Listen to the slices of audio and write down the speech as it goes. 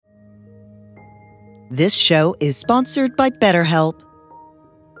This show is sponsored by BetterHelp.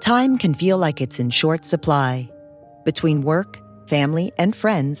 Time can feel like it's in short supply. Between work, family, and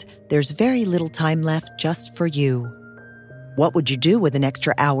friends, there's very little time left just for you. What would you do with an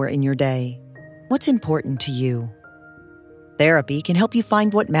extra hour in your day? What's important to you? Therapy can help you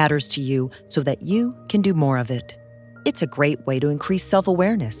find what matters to you so that you can do more of it. It's a great way to increase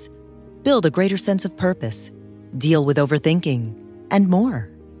self-awareness, build a greater sense of purpose, deal with overthinking, and more.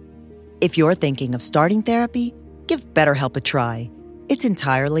 If you're thinking of starting therapy, give BetterHelp a try. It's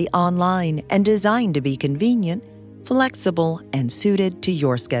entirely online and designed to be convenient, flexible, and suited to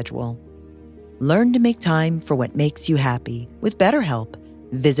your schedule. Learn to make time for what makes you happy with BetterHelp.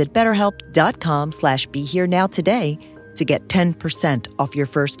 Visit BetterHelp.com/BeHereNow today to get 10% off your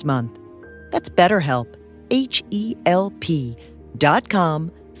first month. That's BetterHelp,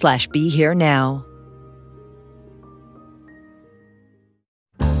 HELP.com/BeHereNow.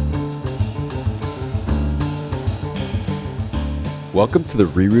 Welcome to the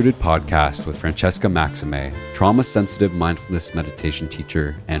Rerooted podcast with Francesca Maxime, trauma-sensitive mindfulness meditation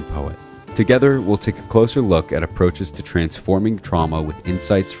teacher and poet. Together, we'll take a closer look at approaches to transforming trauma with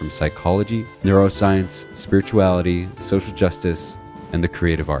insights from psychology, neuroscience, spirituality, social justice, and the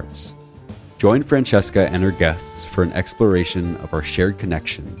creative arts. Join Francesca and her guests for an exploration of our shared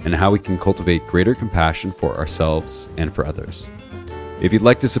connection and how we can cultivate greater compassion for ourselves and for others. If you'd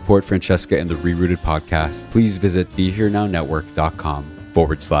like to support Francesca and the Rerooted podcast, please visit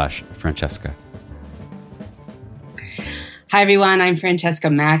BeHereNowNetwork.com/Francesca. Hi, everyone. I'm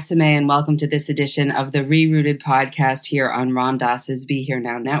Francesca Maxime, and welcome to this edition of the Rerooted podcast here on Ram Dass's Be Here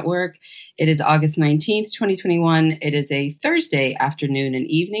Now Network. It is August 19th, 2021. It is a Thursday afternoon and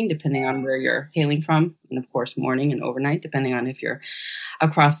evening, depending on where you're hailing from, and of course, morning and overnight, depending on if you're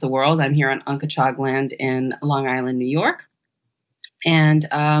across the world. I'm here on Unkechaug land in Long Island, New York. And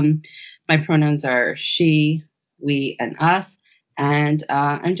my pronouns are she, we, and us. And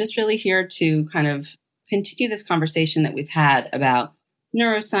I'm just really here to kind of continue this conversation that we've had about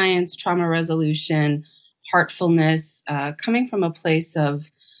neuroscience, trauma resolution, heartfulness, coming from a place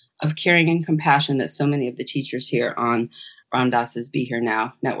of caring and compassion that so many of the teachers here on Ram Dass's Be Here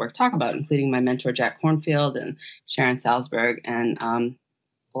Now Network talk about, including my mentor, Jack Kornfield, and Sharon Salzberg, and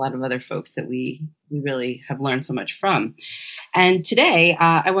a lot of other folks that we really have learned so much from. And today,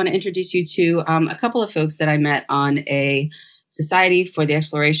 I want to introduce you to a couple of folks that I met on a Society for the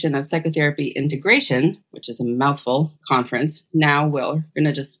Exploration of Psychotherapy Integration, which is a mouthful conference. Now we're going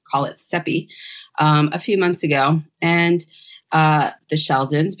to just call it CEPI, a few months ago. And the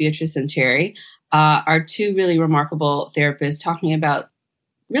Sheldons, Beatrice and Terry, are two really remarkable therapists talking about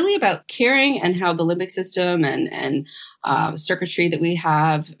caring and how the limbic system and circuitry that we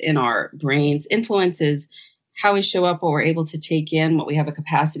have in our brains influences how we show up, what we're able to take in, what we have a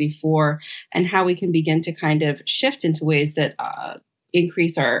capacity for, and how we can begin to kind of shift into ways that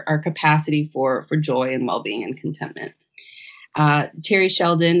increase our capacity for joy and well-being and contentment. Terry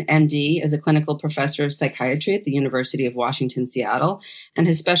Sheldon, MD, is a clinical professor of psychiatry at the University of Washington, Seattle, and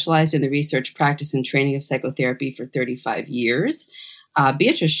has specialized in the research, practice, and training of psychotherapy for 35 years.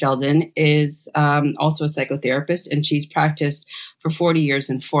 Beatrice Sheldon is also a psychotherapist, and she's practiced for 40 years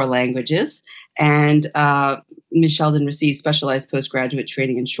in 4 languages. And Ms. Sheldon received specialized postgraduate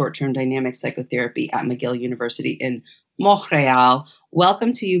training in short-term dynamic psychotherapy at McGill University in Montreal.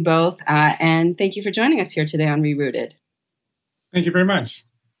 Welcome to you both, and thank you for joining us here today on Rerooted. Thank you very much.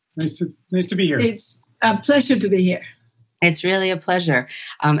 Nice to be here. It's a pleasure to be here. It's really a pleasure.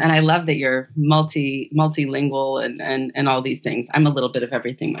 And I love that you're multilingual and all these things. I'm a little bit of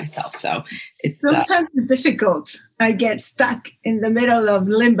everything myself. So sometimes it's difficult. I get stuck in the middle of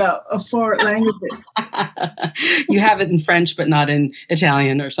limbo of 4 languages. You have it in French, but not in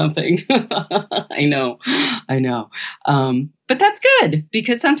Italian or something. I know. But that's good,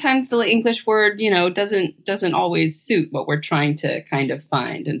 because sometimes the English word, doesn't always suit what we're trying to kind of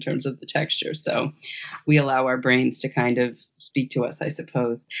find in terms of the texture. So we allow our brains to kind of speak to us, I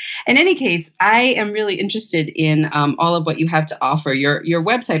suppose. In any case, I am really interested in all of what you have to offer. Your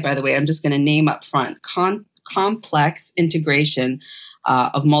website, by the way, I'm just going to name up front. Complex Integration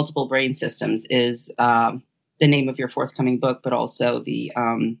of Multiple Brain Systems is the name of your forthcoming book, but also the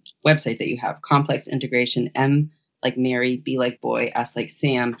website that you have, Complex Integration, M like Mary, B like boy, S like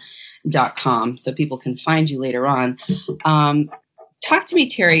Sam.com, so people can find you later on. Talk to me,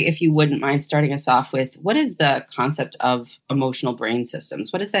 Terry, if you wouldn't mind starting us off with, what is the concept of emotional brain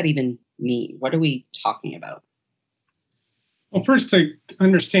systems? What does that even mean? What are we talking about? Well, first, to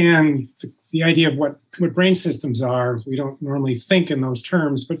understand the idea of what brain systems are, we don't normally think in those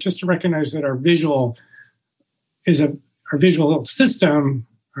terms, but just to recognize that our visual system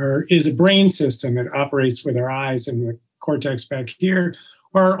is a brain system. It operates with our eyes and the cortex back here,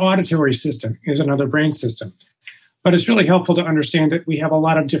 or our auditory system is another brain system. But it's really helpful to understand that we have a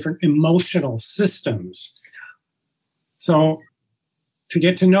lot of different emotional systems. So to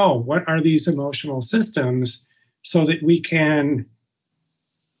get to know what are these emotional systems so that we can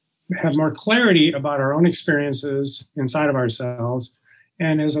have more clarity about our own experiences inside of ourselves,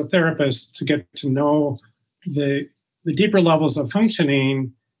 and as a therapist to get to know the deeper levels of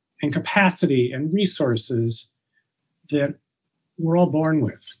functioning and capacity and resources that we're all born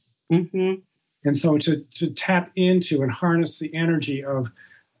with. Mm-hmm. And so to tap into and harness the energy of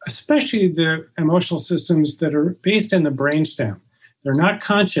especially the emotional systems that are based in the brainstem. They're not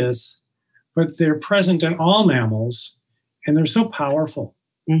conscious, but they're present in all mammals, and they're so powerful.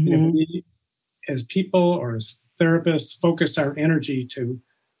 Mm-hmm. And if we, as people or as therapists, focus our energy to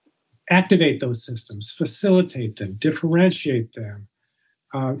activate those systems, facilitate them, differentiate them,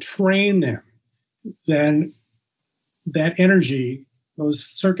 train them, then that energy, those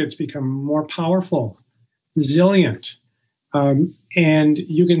circuits become more powerful, resilient. And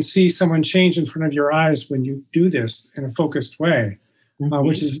you can see someone change in front of your eyes when you do this in a focused way, Mm-hmm.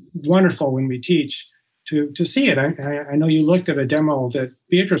 which is wonderful when we teach to see it. I know you looked at a demo that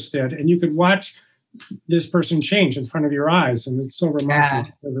Beatrice did, and you could watch this person change in front of your eyes. And it's so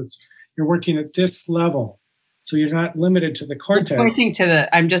remarkable because you're working at this level. So you're not limited to the cortex. You're pointing to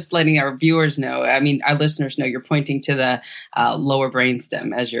the, I'm just letting our viewers know, I mean, our listeners know, you're pointing to the lower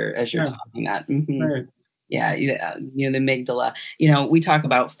brainstem as you're talking that. Mm-hmm. Right. Yeah, the amygdala. We talk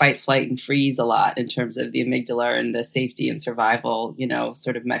about fight, flight, and freeze a lot in terms of the amygdala and the safety and survival,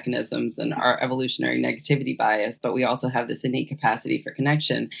 sort of mechanisms and our evolutionary negativity bias. But we also have this innate capacity for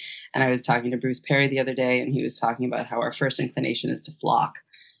connection. And I was talking to Bruce Perry the other day, and he was talking about how our first inclination is to flock.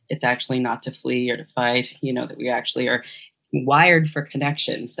 It's actually not to flee or to fight, that we actually are wired for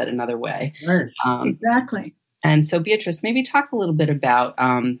connection, said another way. Right. Exactly. And so, Beatrice, maybe talk a little bit about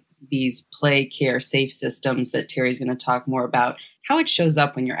these play, care, safe systems that Terry's going to talk more about, how it shows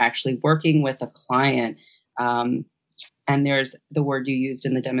up when you're actually working with a client. And there's the word you used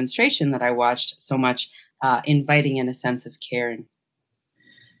in the demonstration that I watched so much, inviting in a sense of caring.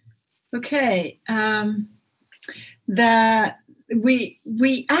 Okay.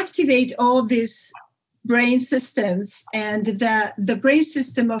 We activate all these brain systems, and the brain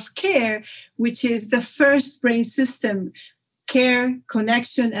system of care, which is the first brain system, care,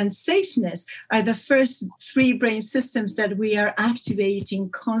 connection, and safeness, are the first three brain systems that we are activating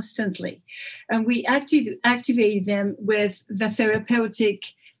constantly. And we activate them with the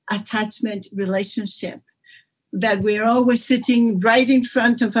therapeutic attachment relationship, that we're always sitting right in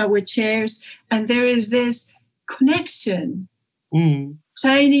front of our chairs, and there is this connection.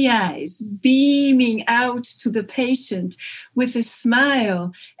 Shiny eyes beaming out to the patient with a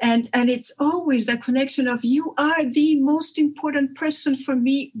smile. And it's always the connection of, you are the most important person for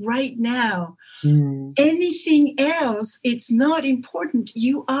me right now. Anything else, it's not important.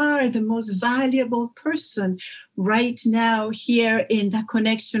 You are the most valuable person right now here in the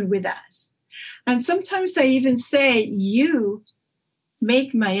connection with us. And sometimes I even say, you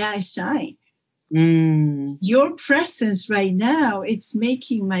make my eyes shine. Your presence right now, it's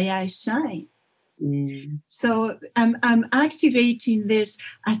making my eyes shine. So I'm activating this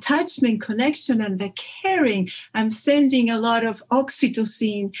attachment, connection, and the caring. I'm sending a lot of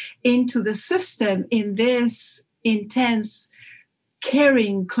oxytocin into the system in this intense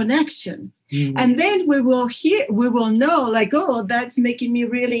caring connection. And then we will know, like, oh, that's making me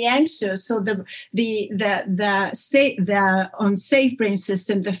really anxious. So the unsafe brain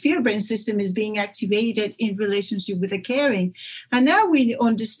system, the fear brain system, is being activated in relationship with the caring. And now we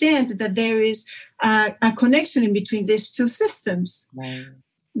understand that there is a connection in between these two systems. Right.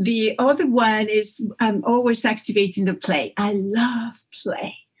 The other one is I'm always activating the play. I love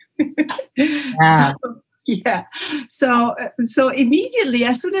play. Yeah. Yeah. So immediately,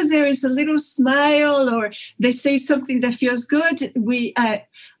 as soon as there is a little smile or they say something that feels good, we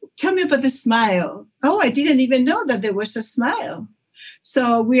tell me about the smile. Oh, I didn't even know that there was a smile.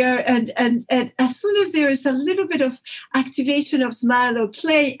 So we are, and as soon as there is a little bit of activation of smile or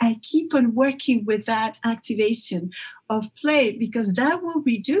play, I keep on working with that activation of play, because that will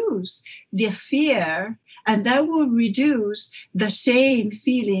reduce the fear and that will reduce the shame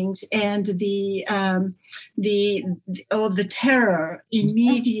feelings and the terror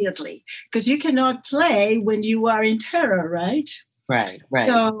immediately, because you cannot play when you are in terror, right? Right.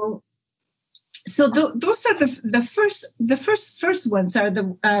 So those are the first ones are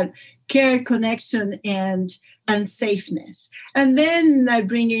the care, connection, and safeness, and then I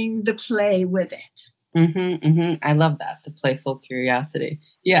bring in the play with it. Mm-hmm, mm-hmm. I love that, the playful curiosity.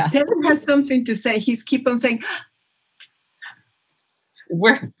 Yeah. Devin has something to say. He's keep on saying,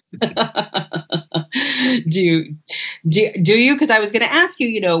 Where do you? Because I was going to ask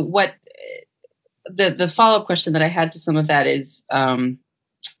you, what the follow-up question that I had to some of that is, what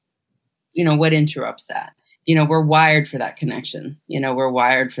interrupts that? We're wired for that connection. We're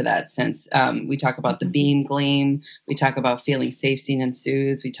wired for that sense. We talk about the beam gleam. We talk about feeling safe, seen, and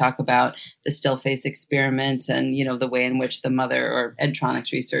soothed. We talk about the still face experiment and, the way in which the mother, or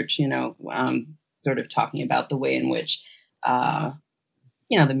Edtronics research, sort of talking about the way in which, the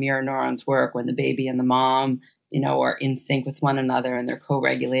mirror neurons work when the baby and the mom, are in sync with one another and they're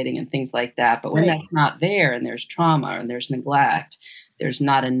co-regulating and things like that. But when that's not there and there's trauma and there's neglect, there's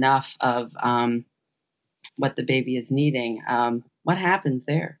not enough of what the baby is needing. What happens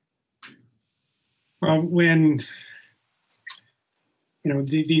there? Well, when,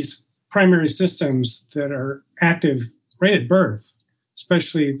 these primary systems that are active right at birth,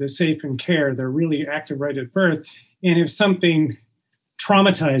 especially the safe and care, they're really active right at birth. And if something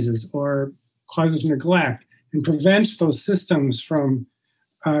traumatizes or causes neglect and prevents those systems from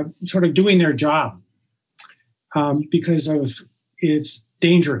sort of doing their job because of it's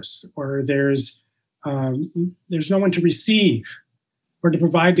dangerous, or there's no one to receive or to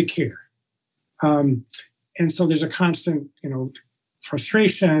provide the care. And so there's a constant,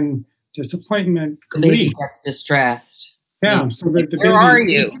 frustration, disappointment, the baby gets distressed. Yeah. So the where baby, are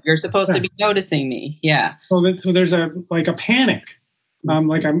you? You're supposed to be noticing me. Yeah. So there's a panic.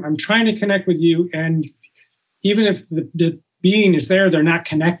 I'm trying to connect with you, and even if the being is there, they're not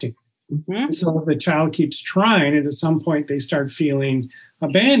connecting. Mm-hmm. And so the child keeps trying, and at some point they start feeling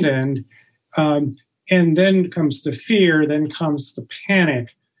abandoned. And then comes the fear, then comes the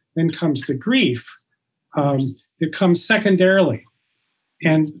panic, then comes the grief. It comes secondarily.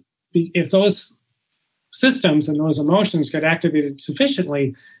 And if those systems and those emotions get activated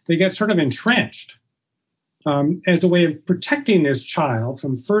sufficiently, they get sort of entrenched as a way of protecting this child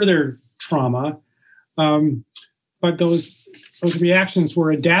from further trauma. But those reactions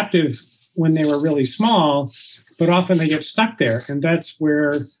were adaptive when they were really small, but often they get stuck there. And that's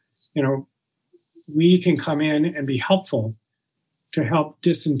where, we can come in and be helpful to help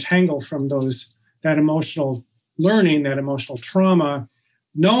disentangle from that emotional learning, that emotional trauma,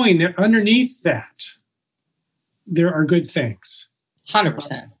 knowing that underneath that, there are good things.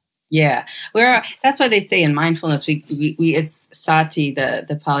 100%. Yeah. That's why they say in mindfulness, we it's sati,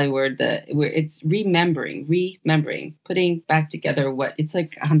 the Pali word, it's remembering, putting back together it's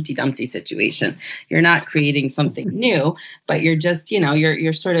like a Humpty Dumpty situation. You're not creating something new, but you're just,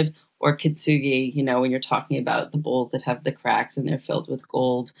 you're sort of, or kintsugi, when you're talking about the bowls that have the cracks and they're filled with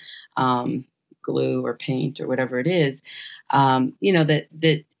gold glue or paint or whatever it is,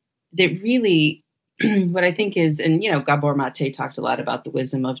 that really, what I think is, and, Gabor Mate talked a lot about the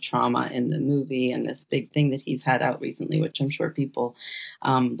wisdom of trauma in the movie and this big thing that he's had out recently, which I'm sure people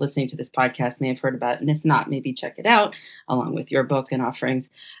listening to this podcast may have heard about. And if not, maybe check it out along with your book and offerings.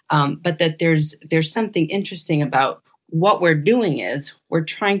 But that there's something interesting about what we're doing is we're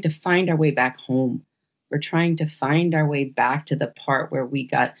trying to find our way back home. We're trying to find our way back to the part where we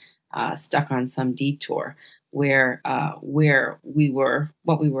got stuck on some detour, where we were,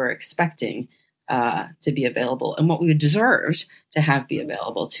 what we were expecting to be available and what we deserved to have be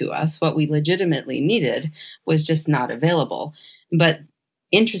available to us. What we legitimately needed was just not available. But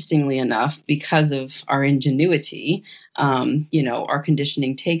interestingly enough, because of our ingenuity, our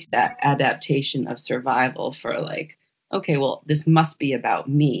conditioning takes that adaptation of survival for okay, well, this must be about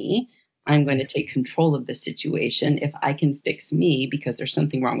me. I'm going to take control of the situation. If I can fix me because there's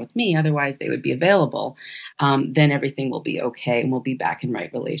something wrong with me, otherwise they would be available, then everything will be okay and we'll be back in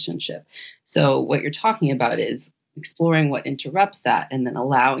right relationship. So what you're talking about is exploring what interrupts that and then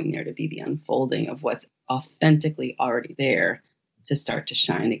allowing there to be the unfolding of what's authentically already there to start to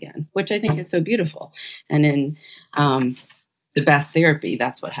shine again, which I think is so beautiful. And in the best therapy,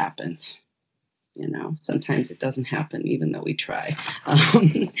 that's what happens. Sometimes it doesn't happen, even though we try.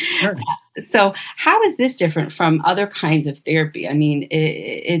 Sure. So how is this different from other kinds of therapy? I mean,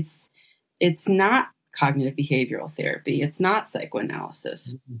 it's not cognitive behavioral therapy. It's not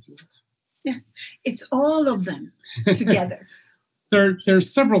psychoanalysis. Yeah, it's all of them together.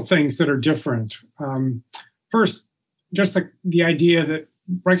 There's several things that are different. First, just the idea that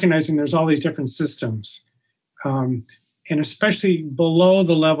recognizing there's all these different systems, and especially below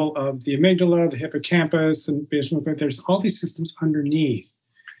the level of the amygdala, the hippocampus, and basal movement, there's all these systems underneath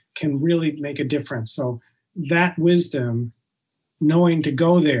can really make a difference. So that wisdom, knowing to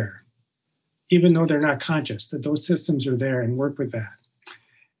go there, even though they're not conscious, that those systems are there and work with that.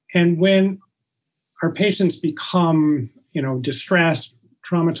 And when our patients become, distressed,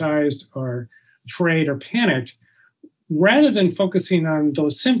 traumatized, or afraid or panicked, rather than focusing on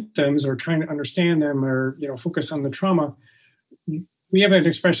those symptoms or trying to understand them or, focus on the trauma, we have an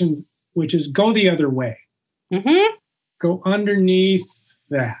expression which is go the other way. Mm-hmm. Go underneath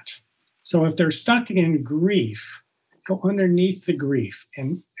that. So if they're stuck in grief, go underneath the grief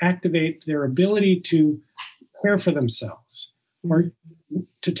and activate their ability to care for themselves or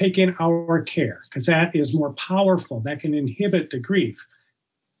to take in our care, because that is more powerful. That can inhibit the grief.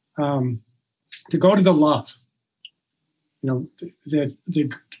 To go to the love.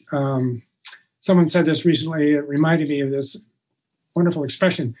 Someone said this recently. It reminded me of this wonderful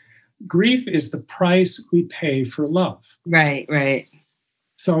expression. Grief is the price we pay for love. Right, right.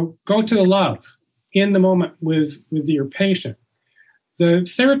 So go to the love in the moment with your patient. The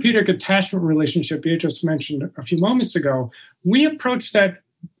therapeutic attachment relationship Beatrice mentioned a few moments ago, we approach that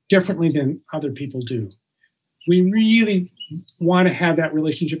differently than other people do. We really want to have that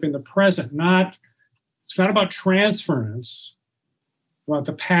relationship in the present. It's not about transference, about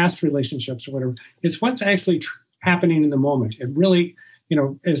the past relationships or whatever. It's what's actually happening in the moment. It really,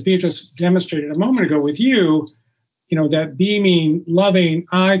 as Beatrice demonstrated a moment ago with you, that beaming, loving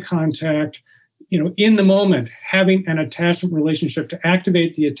eye contact, in the moment, having an attachment relationship to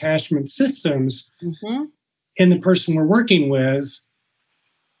activate the attachment systems in the person we're working with,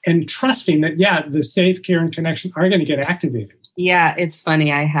 and trusting that, the safe, care, and connection are going to get activated. Yeah, it's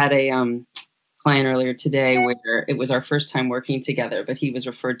funny. I had a client earlier today where it was our first time working together, but he was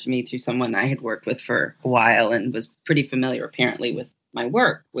referred to me through someone I had worked with for a while and was pretty familiar, apparently, with my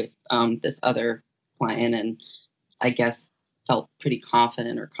work with this other client, and I guess felt pretty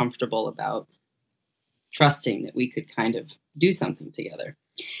confident or comfortable about trusting that we could kind of do something together.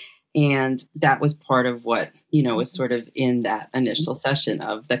 And that was part of what, was sort of in that initial session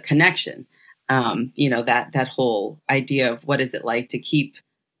of the connection. That whole idea of what is it like to keep,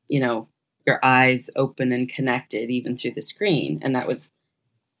 your eyes open and connected even through the screen. And that was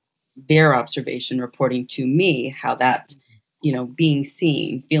their observation reporting to me how that, being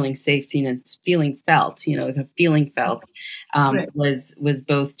seen, feeling safe, seen, and feeling felt, Right. was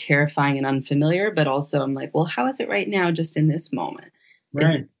both terrifying and unfamiliar, but also I'm like, well, how is it right now, just in this moment?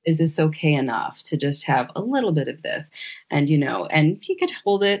 Right. Is this okay enough to just have a little bit of this? And, and he could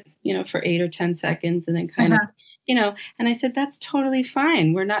hold it, for 8 or 10 seconds and then kind of, and I said, that's totally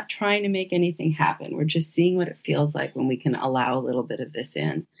fine. We're not trying to make anything happen. We're just seeing what it feels like when we can allow a little bit of this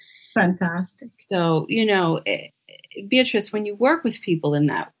in. Fantastic. So, Beatrice, when you work with people in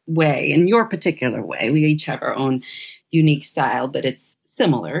that way, in your particular way, we each have our own unique style, but it's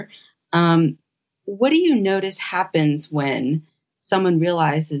similar. What do you notice happens when someone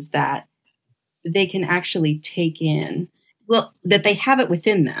realizes that they can actually take in, that they have it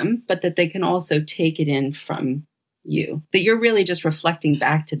within them, but that they can also take it in from you, that you're really just reflecting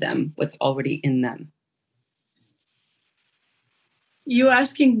back to them what's already in them? You're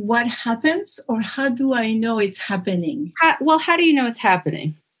asking what happens, or how do I know it's happening? How do you know it's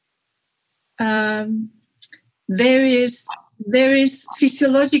happening? There is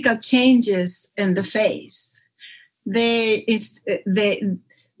physiological changes in the face. They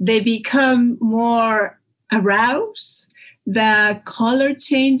become more aroused. The color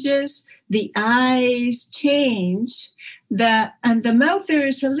changes. The eyes change. And the mouth, there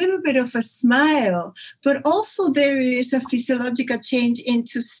is a little bit of a smile, but also there is a physiological change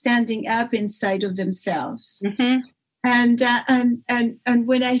into standing up inside of themselves. Mm-hmm. And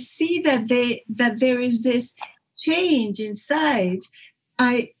when I see that there is this change inside,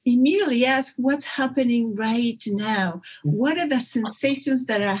 I immediately ask, what's happening right now? What are the sensations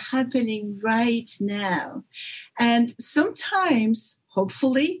that are happening right now? And sometimes,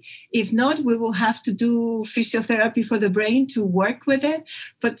 hopefully, if not, we will have to do physiotherapy for the brain to work with it.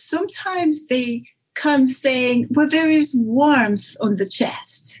 But sometimes they come saying, well, there is warmth on the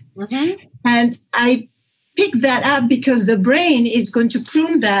chest. Mm-hmm. And I pick that up because the brain is going to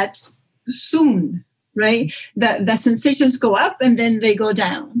prune that soon. Right? The sensations go up and then they go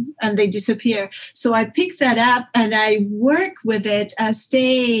down and they disappear. So I pick that up and I work with it as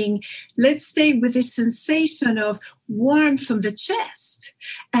let's stay with this sensation of warmth from the chest.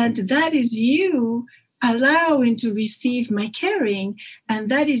 And that is you allowing to receive my caring. And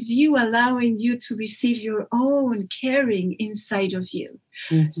that is you allowing you to receive your own caring inside of you.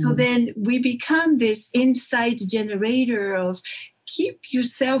 Mm-hmm. So then we become this insight generator of keep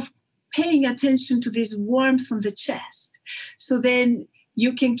yourself paying attention to this warmth from the chest. So then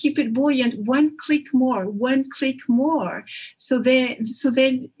you can keep it buoyant, one click more. So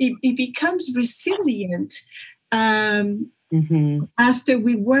then it becomes resilient. And after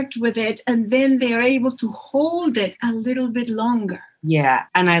we worked with it, and then they're able to hold it a little bit longer. Yeah,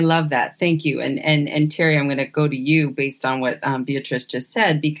 and I love that. Thank you. And Terry, I'm going to go to you based on what Beatrice just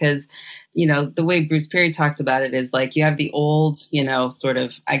said, because, the way Bruce Perry talked about it is like you have the old,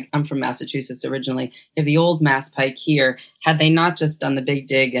 I'm from Massachusetts originally. You have the old Mass Pike here. Had they not just done the big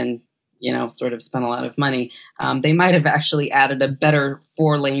dig and, sort of spent a lot of money, they might have actually added a better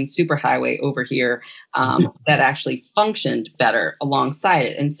 4-lane superhighway over here that actually functioned better alongside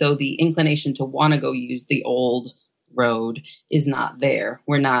it. And so the inclination to want to go use the old road is not there.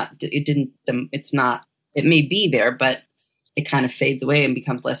 It may be there, but it kind of fades away and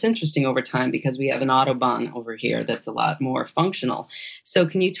becomes less interesting over time because we have an Autobahn over here that's a lot more functional. So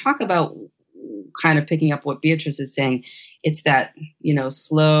can you talk about, kind of picking up what Beatrice is saying, it's that,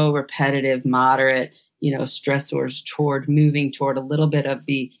 slow, repetitive, moderate, stressors toward moving toward a little bit of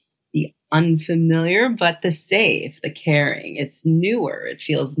the unfamiliar, but the safe, the caring. It's newer. It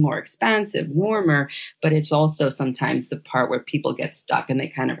feels more expansive, warmer, but it's also sometimes the part where people get stuck and they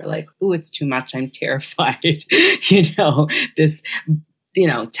kind of are like, "Ooh, it's too much. I'm terrified." Tell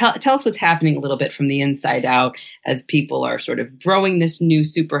us what's happening a little bit from the inside out as people are sort of growing this new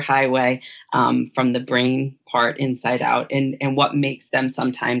superhighway from the brain part inside out, and what makes them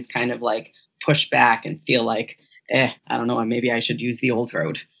sometimes kind of like push back and feel like, I don't know, maybe I should use the old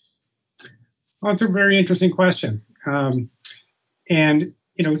road. Well, it's a very interesting question. And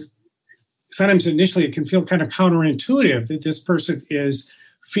sometimes initially it can feel kind of counterintuitive that this person is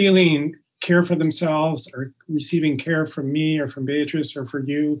feeling care for themselves or receiving care from me or from Beatrice or for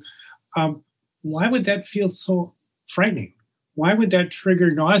you. Why would that feel so frightening? Why would that trigger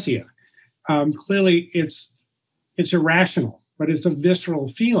nausea? Clearly it's irrational, but it's a visceral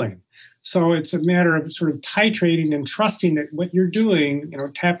feeling. So it's a matter of sort of titrating and trusting that what you're doing,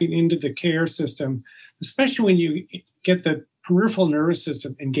 tapping into the care system, especially when you get the peripheral nervous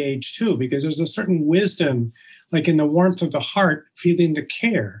system engaged too, because there's a certain wisdom, like in the warmth of the heart, feeling the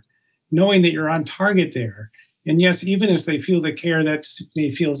care, knowing that you're on target there. And yes, even if they feel the care that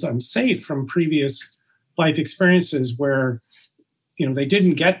feels unsafe from previous life experiences where, they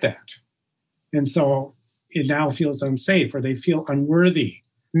didn't get that. And so it now feels unsafe, or they feel unworthy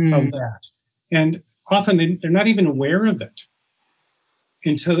of that. And often they're not even aware of it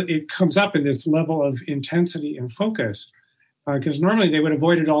until it comes up in this level of intensity and focus. Because normally they would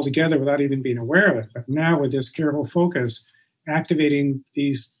avoid it altogether without even being aware of it. But now with this careful focus, activating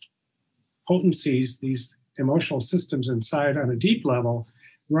these potencies, these emotional systems inside on a deep level,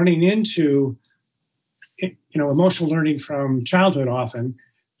 running into emotional learning from childhood often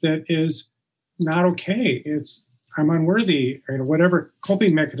that is not okay. I'm unworthy, or whatever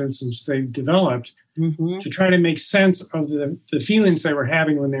coping mechanisms they've developed to try to make sense of the feelings they were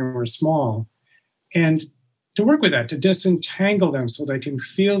having when they were small, and to work with that, to disentangle them so they can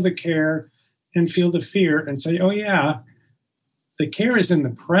feel the care and feel the fear and say, oh yeah, the care is in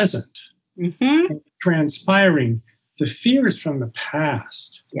the present, transpiring. The fear is from the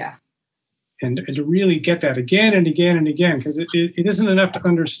past. Yeah. And to really get that again and again and again, because it isn't enough to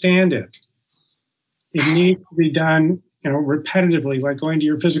understand it. It needs to be done, repetitively, like going to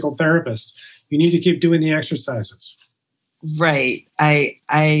your physical therapist. You need to keep doing the exercises. Right.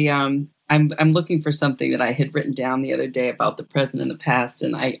 I'm looking for something that I had written down the other day about the present and the past,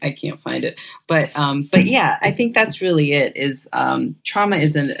 and I can't find it. But yeah, I think that's really it. Is trauma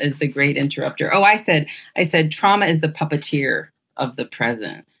is the great interrupter. Oh, I said trauma is the puppeteer of the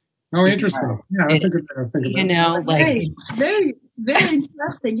present. Oh, interesting. Yeah, that's a good way to think about it. Very, very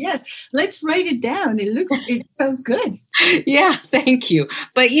interesting. Yes. Let's write it down. It sounds good. Yeah, thank you.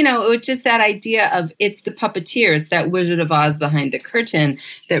 But, it's just that idea of it's the puppeteer. It's that Wizard of Oz behind the curtain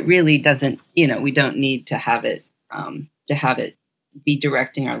that really doesn't, we don't need to have it be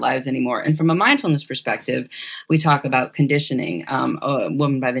directing our lives anymore. And from a mindfulness perspective, we talk about conditioning. A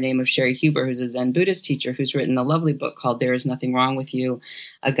woman by the name of Sherry Huber, who's a Zen Buddhist teacher, who's written a lovely book called There Is Nothing Wrong with You,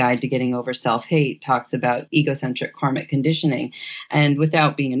 A Guide to Getting Over Self-Hate, talks about egocentric karmic conditioning. And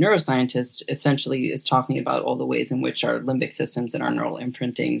without being a neuroscientist, essentially is talking about all the ways in which our limbic systems and our neural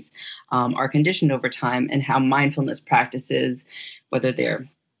imprintings are conditioned over time, and how mindfulness practices, whether they're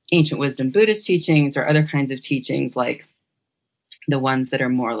ancient wisdom Buddhist teachings or other kinds of teachings like the ones that are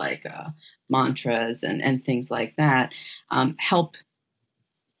more like mantras and things like that, help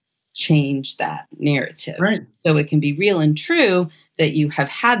change that narrative. Right. So it can be real and true that you have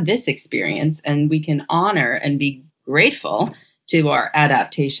had this experience, and we can honor and be grateful to our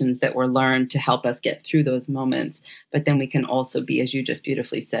adaptations that were learned to help us get through those moments. But then we can also be, as you just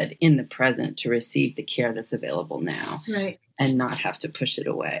beautifully said, in the present to receive the care that's available now. Right. And not have to push it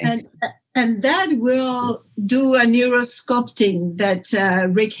away. And that will do a neurosculpting that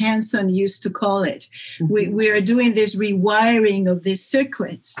Rick Hanson used to call it. Mm-hmm. We are doing this rewiring of these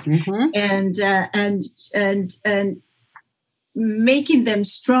circuits and making them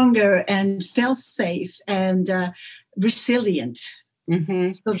stronger and fail-safe and resilient. Mm-hmm.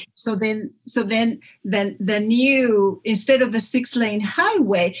 So then the new, instead of a 6-lane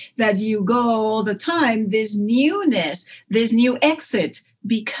highway that you go all the time, this newness, this new exit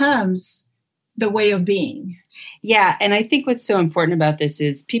becomes the way of being. Yeah. And I think what's so important about this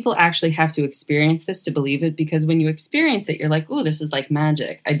is people actually have to experience this to believe it, because when you experience it, you're like, oh, this is like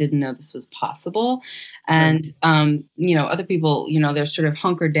magic. I didn't know this was possible. And, other people, they're sort of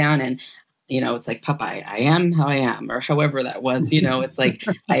hunkered down and, it's like, Papa, I am how I am, or however that was, it's like,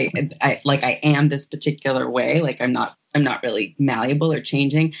 I am this particular way. Like I'm not really malleable or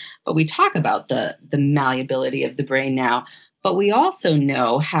changing, but we talk about the malleability of the brain now. But we also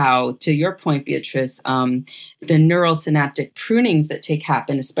know how, to your point, Beatrice, the neural synaptic prunings that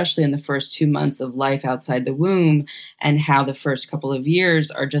happen, especially in the first 2 months of life outside the womb, and how the first couple of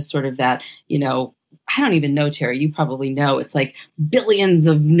years are just sort of that, I don't even know, Terry, you probably know, it's like billions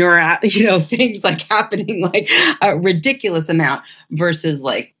of things like happening, like a ridiculous amount versus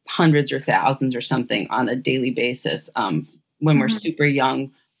like hundreds or thousands or something on a daily basis when we're super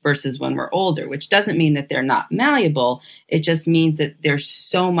young versus when we're older, which doesn't mean that they're not malleable. It just means that there's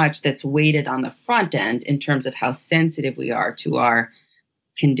so much that's weighted on the front end in terms of how sensitive we are to our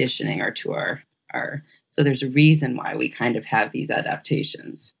conditioning or to our so there's a reason why we kind of have these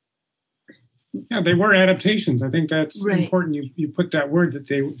adaptations. Yeah, they were adaptations. I think that's important. You put that word, that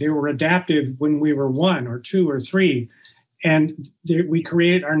they were adaptive when we were 1 or 2 or 3. And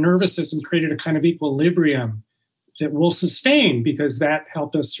our nervous system created a kind of equilibrium that will sustain, because that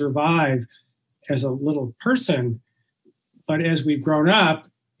helped us survive as a little person. But as we've grown up,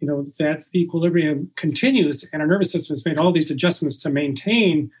 that equilibrium continues, and our nervous system has made all these adjustments to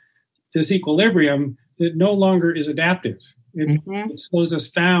maintain this equilibrium that no longer is adaptive. It slows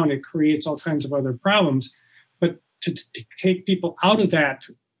us down. It creates all kinds of other problems. But to take people out of that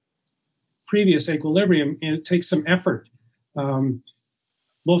previous equilibrium, it takes some effort,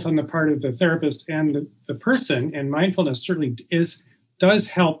 both on the part of the therapist and the person. And mindfulness certainly does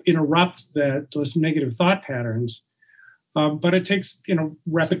help interrupt those negative thought patterns. But it takes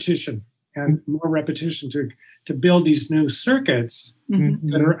repetition and more repetition to build these new circuits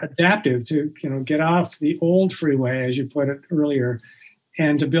that are adaptive, to get off the old freeway, as you put it earlier,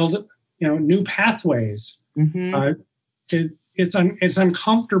 and to build new pathways. It's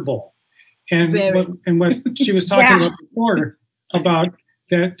uncomfortable, and what she was talking about before, about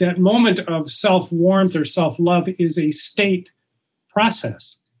that moment of self-warmth or self-love, is a state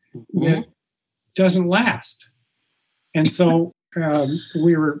process that doesn't last. And so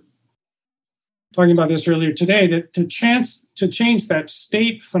we were talking about this earlier today, that to change that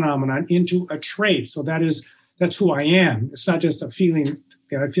state phenomenon into a trait. So that's who I am. It's not just a feeling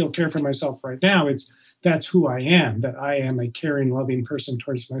that I feel care for myself right now. That's who I am, that I am a caring, loving person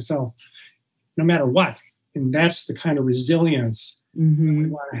towards myself, no matter what. And that's the kind of resilience that we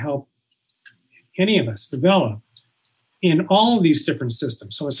want to help any of us develop in all of these different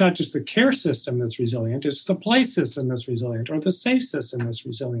systems. So it's not just the care system that's resilient, it's the play system that's resilient, or the safe system that's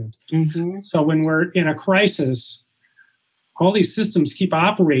resilient. So when we're in a crisis, all these systems keep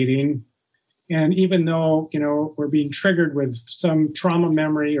operating. And even though, we're being triggered with some trauma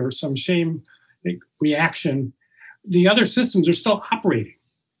memory or some shame reaction, the other systems are still operating.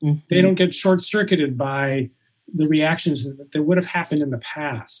 They don't get short-circuited by the reactions that would have happened in the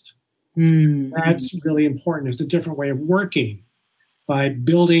past. That's really important. It's a different way of working, by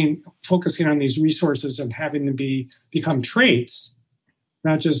focusing on these resources and having them become traits,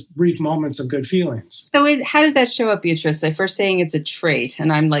 not just brief moments of good feelings. So how does that show up, Beatrice? If we're saying it's a trait,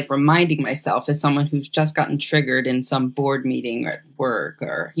 and I'm like reminding myself as someone who's just gotten triggered in some board meeting or at work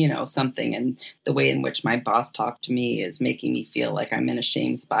or, something, and the way in which my boss talked to me is making me feel like I'm in a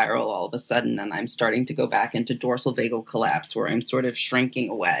shame spiral all of a sudden, and I'm starting to go back into dorsal vagal collapse where I'm sort of shrinking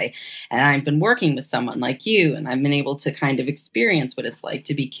away. And I've been working with someone like you, and I've been able to kind of experience what it's like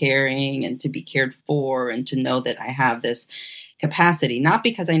to be caring and to be cared for, and to know that I have this capacity, not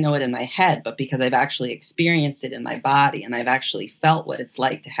because I know it in my head, but because I've actually experienced it in my body, and I've actually felt what it's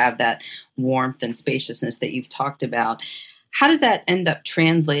like to have that warmth and spaciousness that you've talked about. How does that end up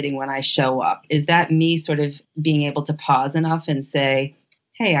translating when I show up? Is that me sort of being able to pause enough and say,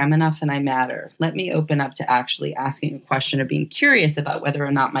 hey, I'm enough and I matter. Let me open up to actually asking a question or being curious about whether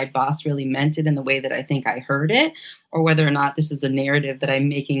or not my boss really meant it in the way that I think I heard it, or whether or not this is a narrative that I'm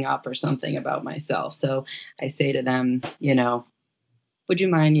making up or something about myself. So I say to them, would you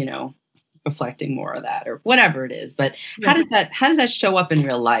mind, reflecting more of that or whatever it is. But how does that show up in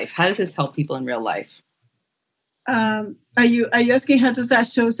real life? How does this help people in real life? Are you asking how does that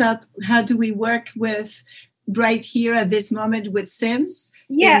shows up? How do we work with right here at this moment with Sims?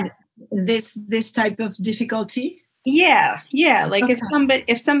 Yeah. In this type of difficulty? Yeah. Like okay.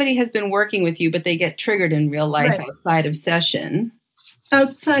 if somebody has been working with you, but they get triggered in real life outside of session.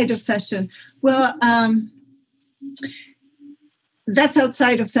 Outside of session. Well, that's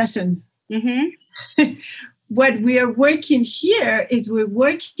outside of session. Mm-hmm. What we are working here is we're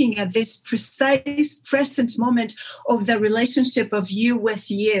working at this precise present moment of the relationship of you with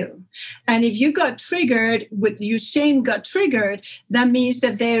you. And if you got triggered, with your shame got triggered, that means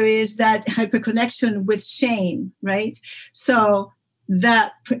that there is that hyperconnection with shame, right? So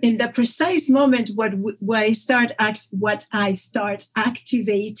that in the precise moment, what I start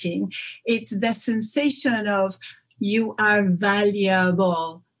activating, it's the sensation of you are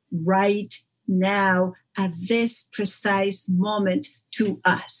valuable right now at this precise moment to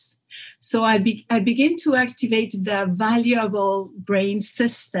us. So I begin to activate the valuable brain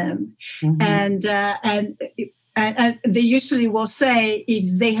system, mm-hmm. and they usually will say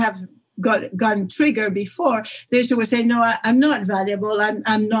if they have gotten triggered before, they usually will say, "No, I'm not valuable.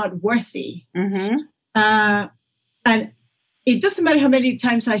 I'm not worthy." Mm-hmm. And it doesn't matter how many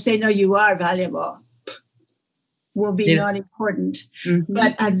times I say, "No, you are valuable." Will be not important. Mm-hmm.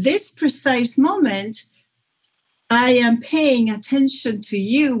 But at this precise moment, I am paying attention to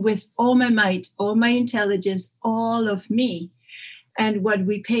you with all my might, all my intelligence, all of me. And what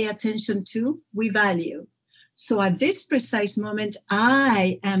we pay attention to, we value. So at this precise moment,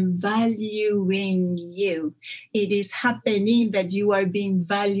 I am valuing you. It is happening that you are being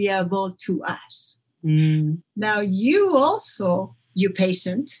valuable to us. Mm. Now, you also, you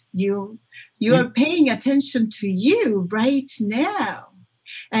patient, you are paying attention to you right now.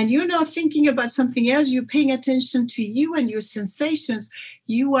 And you're not thinking about something else. You're paying attention to you and your sensations.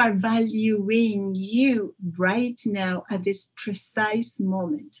 You are valuing you right now at this precise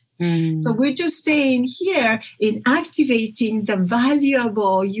moment. Mm. So we're just staying here in activating the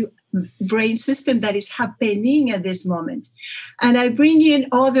valuable brain system that is happening at this moment. And I bring in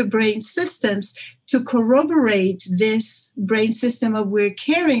other brain systems to corroborate this brain system of we're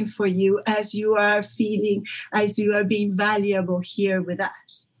caring for you as you are feeling, as you are being valuable here with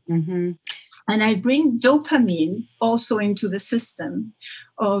us. Mm-hmm. And I bring dopamine also into the system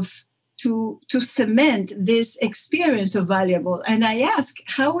to cement this experience of valuable. And I ask,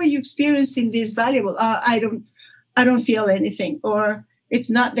 how are you experiencing this valuable? I don't feel anything, or it's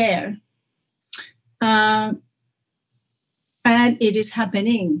not there. And it is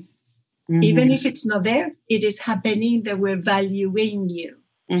happening. Mm-hmm. Even if it's not there, it is happening that we're valuing you.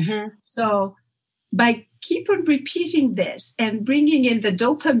 Mm-hmm. So by keep on repeating this and bringing in the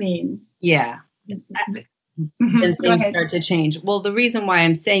dopamine. Yeah. And things start to change. Well, the reason why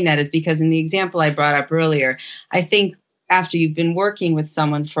I'm saying that is because in the example I brought up earlier, I think after you've been working with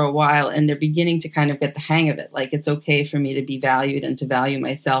someone for a while and they're beginning to kind of get the hang of it, like it's okay for me to be valued and to value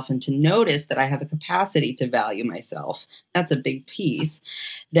myself and to notice that I have a capacity to value myself. That's a big piece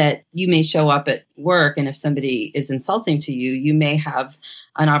that you may show up at work. And if somebody is insulting to you, you may have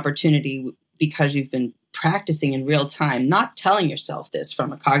an opportunity because you've been practicing in real time, not telling yourself this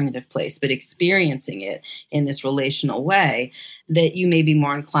from a cognitive place, but experiencing it in this relational way, that you may be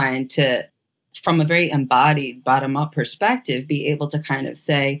more inclined to, from a very embodied bottom-up perspective, be able to kind of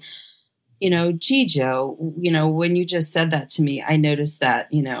say, gee, Joe, when you just said that to me, I noticed that,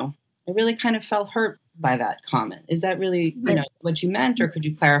 I really kind of felt hurt by that comment. Is that really, what you meant, or could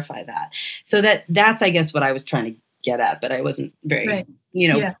you clarify that? So that's, I guess, what I was trying to get at, but I wasn't very,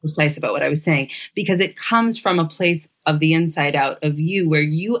 precise about what I was saying, because it comes from a place of the inside out of you where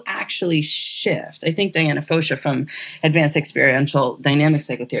you actually shift. I think Diana Fosha from Advanced Experiential Dynamic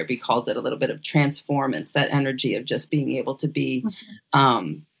Psychotherapy calls it a little bit of transformance, that energy of just being able to be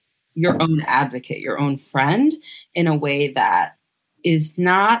your own advocate, your own friend in a way that is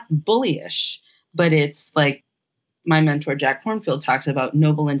not bullyish, but it's like my mentor, Jack Kornfield, talks about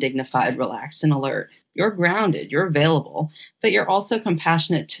noble and dignified, relaxed and alert. You're grounded, you're available, but you're also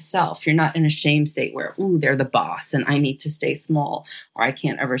compassionate to self. You're not in a shame state where, they're the boss and I need to stay small or I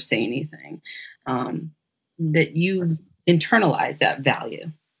can't ever say anything. That you internalize that value.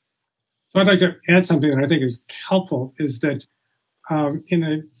 So I'd like to add something that I think is helpful, is that in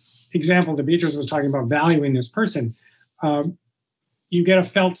the example that Beatrice was talking about valuing this person, you get a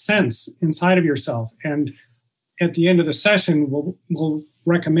felt sense inside of yourself. And at the end of the session, we'll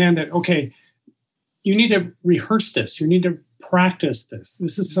recommend that, okay, you need to rehearse this. You need to practice this.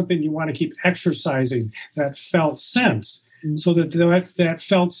 This is something you want to keep exercising, that felt sense, so that that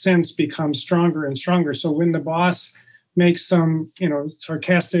felt sense becomes stronger and stronger. So when the boss makes some,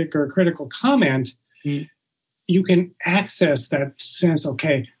 sarcastic or critical comment, you can access that sense,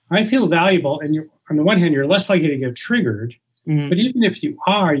 okay, I feel valuable. And on the one hand, you're less likely to get triggered. But even if you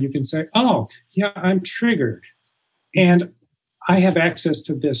are, you can say, oh, yeah, I'm triggered. And I have access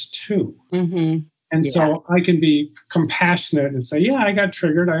to this too. And so I can be compassionate and say, yeah, I got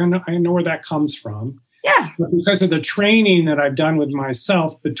triggered. I know where that comes from. Yeah. But because of the training that I've done with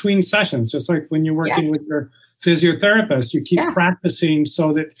myself between sessions, just like when you're working with your physiotherapist, you keep practicing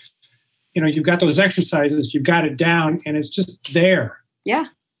so that, you've got those exercises, you've got it down, and it's just there. Yeah.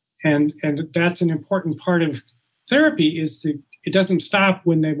 And that's an important part of therapy, is it doesn't stop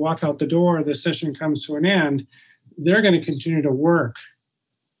when they walk out the door, the session comes to an end. They're going to continue to work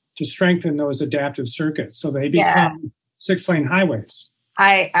to strengthen those adaptive circuits so they become 6-lane highways.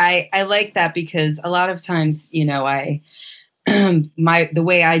 I like that, because a lot of times, the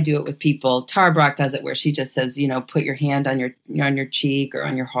way I do it with people, Tara Brach does it where she just says, put your hand on your cheek or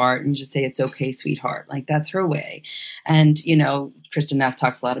on your heart and just say, it's okay, sweetheart. Like, that's her way. And, Kristin Neff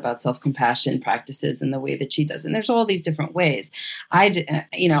talks a lot about self-compassion practices and the way that she does. And there's all these different ways. I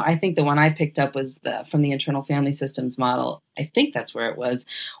think the one I picked up was from the internal family systems model. I think that's where it was,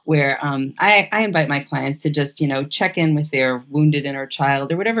 where I invite my clients to just, check in with their wounded inner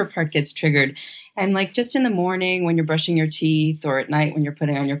child or whatever part gets triggered. And like, just in the morning when you're brushing your teeth, or at night when you're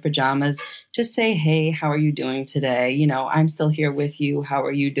putting on your pajamas, just say, hey, how are you doing today? I'm still here with you. How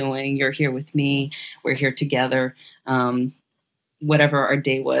are you doing? You're here with me. We're here together. Whatever our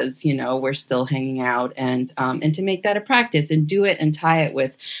day was, we're still hanging out, and to make that a practice and do it and tie it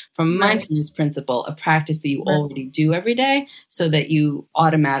with, from a mindfulness principle, a practice that you already do every day, so that you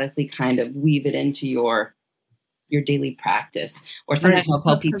automatically kind of weave it into your daily practice. Or sometimes I'll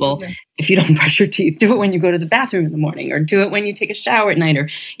tell people, if you don't brush your teeth, do it when you go to the bathroom in the morning, or do it when you take a shower at night, or,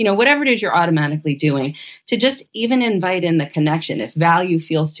 whatever it is you're automatically doing, to just even invite in the connection. If value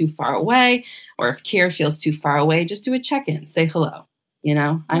feels too far away, or if care feels too far away, just do a check-in, say hello.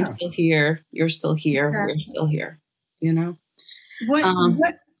 I'm still here. You're still here. Exactly. We're still here.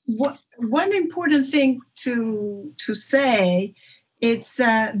 One important thing to say, it's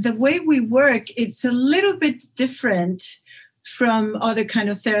the way we work, it's a little bit different from other kind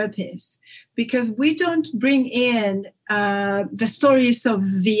of therapies, because we don't bring in the stories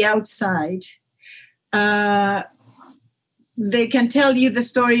of the outside. They can tell you the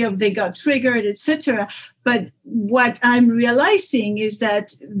story of they got triggered, etc. But what I'm realizing is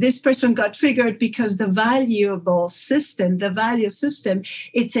that this person got triggered because the value system,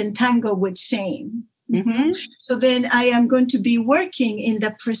 it's entangled with shame. So then I am going to be working in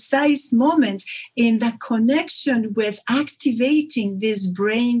the precise moment, in the connection with activating this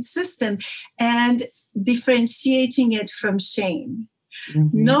brain system and differentiating it from shame.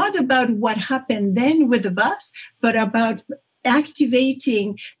 Not about what happened then with the bus, but about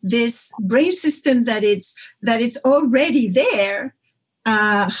activating this brain system that it's already there,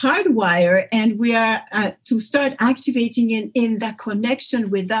 hardwired, and we are to start activating in the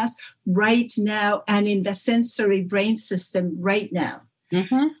connection with us right now, and in the sensory brain system right now.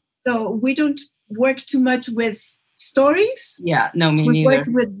 So we don't work too much with stories. Yeah, no, me we neither. Work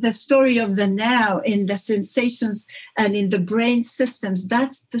with the story of the now, in the sensations and in the brain systems.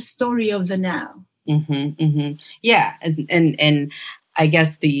 That's the story of the now. Yeah, and I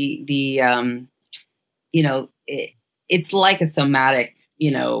guess it's like a somatic,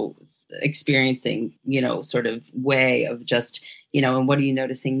 experiencing, sort of way of just, and what are you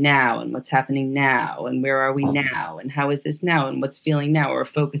noticing now, and what's happening now, and where are we now, and how is this now, and what's feeling now, or a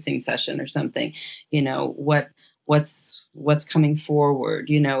focusing session or something, what's coming forward,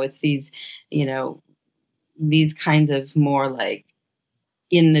 it's these, these kinds of more like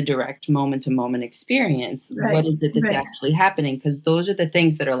in the direct moment to moment experience. What is it that's actually happening? Because those are the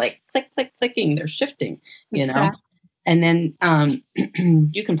things that are like click, click, clicking, they're shifting, know? And then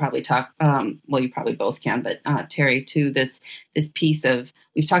you can probably talk, well, you probably both can, but Terry, to this piece of,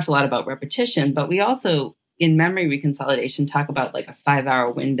 we've talked a lot about repetition, but we also, in memory reconsolidation, talk about like a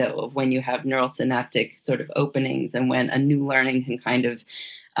 5-hour window of when you have neural synaptic sort of openings, and when a new learning can kind of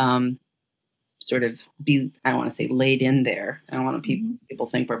sort of be, I don't want to say laid in there. I don't want people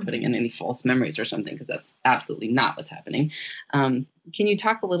think we're putting in any false memories or something, because that's absolutely not what's happening. Can you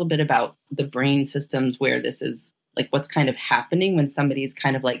talk a little bit about the brain systems where this is, like, what's kind of happening when somebody's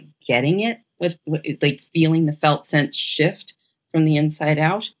kind of like getting it with like feeling the felt sense shift from the inside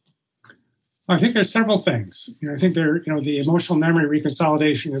out? I think there's several things. I think the emotional memory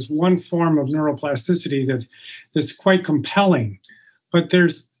reconsolidation is one form of neuroplasticity that's quite compelling. But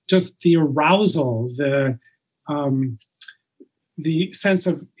there's just the arousal, the sense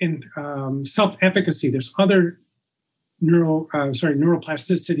of self-efficacy. There's other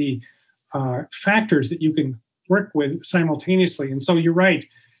neuroplasticity factors that you can work with simultaneously. And so you're right.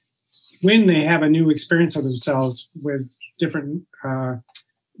 When they have a new experience of themselves with different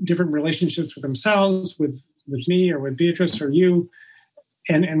relationships with themselves, with me or with Beatrice or you,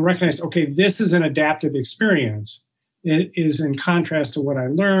 and recognize, okay, this is an adaptive experience. It is in contrast to what I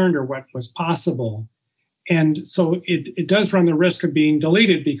learned or what was possible. And so it does run the risk of being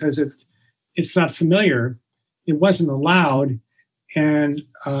deleted because it's not familiar. It wasn't allowed. And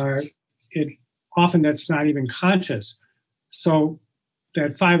often that's not even conscious. So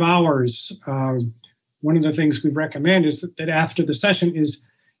that 5 hours, one of the things we recommend is that after the session is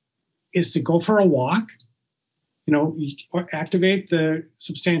to go for a walk, activate the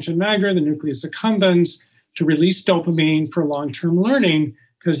substantia nigra, the nucleus accumbens, to release dopamine for long-term learning,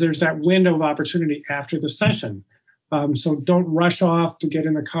 because there's that window of opportunity after the session. So don't rush off to get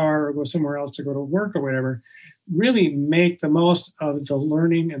in the car or go somewhere else to go to work or whatever. Really make the most of the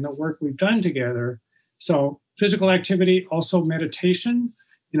learning and the work we've done together. So physical activity, also meditation,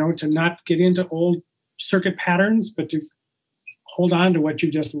 to not get into old circuit patterns, but to hold on to what you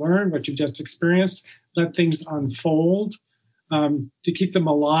just learned, what you just experienced, let things unfold, to keep them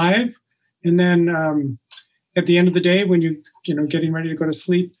alive. And then at the end of the day, when getting ready to go to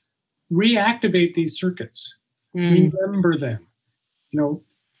sleep, reactivate these circuits. Remember them,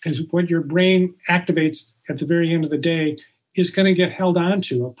 because what your brain activates at the very end of the day is going to get held on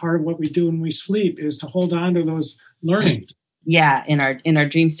to. A part of what we do when we sleep is to hold on to those learnings. Yeah, in our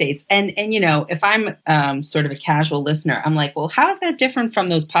dream states. And if I'm sort of a casual listener, I'm like, well, how is that different from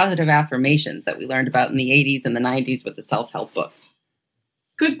those positive affirmations that we learned about in the 80s and the 90s with the self-help books?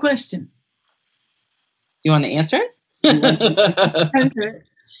 Good question. You want to answer it? Answer it.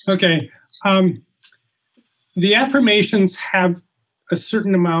 Okay. The affirmations have a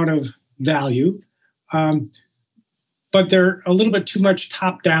certain amount of value, but they're a little bit too much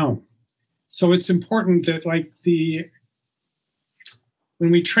top down. So it's important that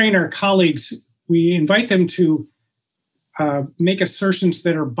when we train our colleagues, we invite them to make assertions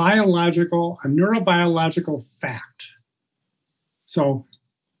that are a neurobiological fact. So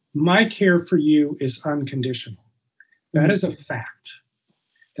my care for you is unconditional. That is a fact.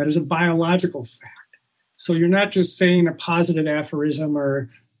 That is a biological fact. So you're not just saying a positive aphorism or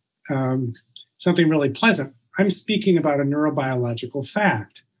something really pleasant. I'm speaking about a neurobiological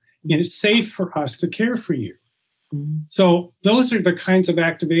fact. And it's safe for us to care for you. So those are the kinds of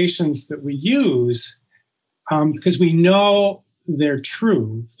activations that we use because we know they're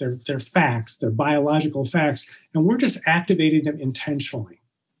true, they're facts, they're biological facts, and we're just activating them intentionally.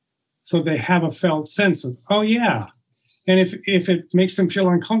 So they have a felt sense of, oh yeah. And if it makes them feel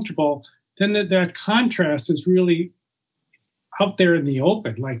uncomfortable, then that contrast is really out there in the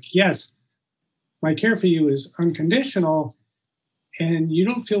open. Like, yes, my care for you is unconditional and you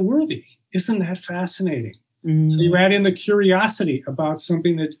don't feel worthy. Isn't that fascinating? Mm-hmm. So you add in the curiosity about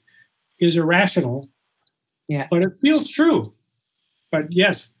something that is irrational, but it feels true. But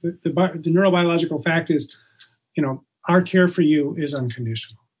yes, the neurobiological fact is, our care for you is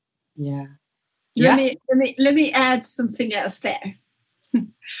unconditional. Yeah. Let me add something else there.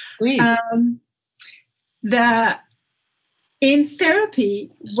 Please. In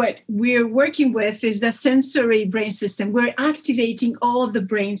therapy, what we're working with is the sensory brain system. We're activating all the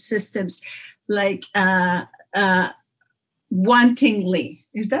brain systems, like wantingly.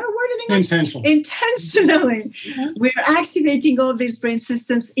 Is that a word in English? Intentionally. Mm-hmm. We're activating all these brain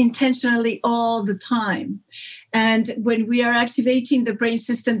systems intentionally all the time. And when we are activating the brain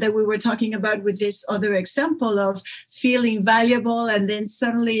system that we were talking about with this other example of feeling valuable and then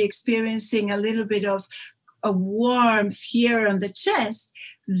suddenly experiencing a little bit of a warmth here on the chest,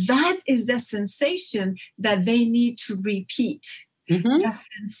 that is the sensation that they need to repeat. Mm-hmm. The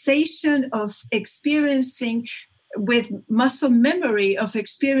sensation of experiencing with muscle memory of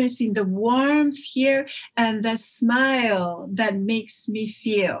experiencing the warmth here and the smile that makes me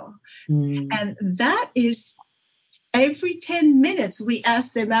feel. Mm. And that is every 10 minutes, we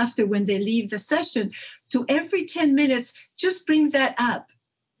ask them after when they leave the session to every 10 minutes, just bring that up.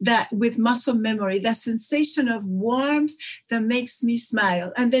 that with muscle memory, that sensation of warmth that makes me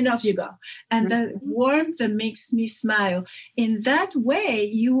smile. And then off you go. And that warmth that makes me smile. In that way,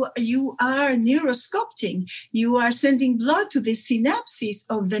 you are neurosculpting. You are sending blood to the synapses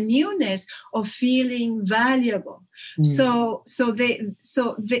of the newness of feeling valuable. So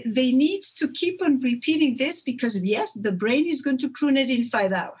they need to keep on repeating this, because yes, the brain is going to prune it in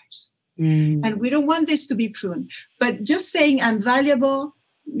 5 hours. And we don't want this to be pruned. But just saying I'm valuable,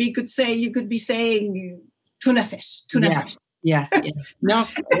 you could be saying tuna fish. Yeah. No,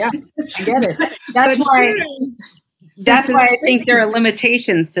 yeah, I get it. That's why I think there are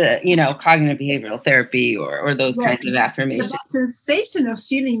limitations to, cognitive behavioral therapy or those kinds of affirmations. The sensation of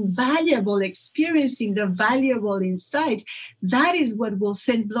feeling valuable, experiencing the valuable inside, that is what will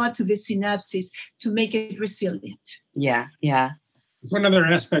send blood to the synapses to make it resilient. Yeah. One other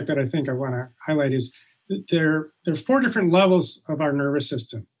aspect that I think I want to highlight is that there are 4 different levels of our nervous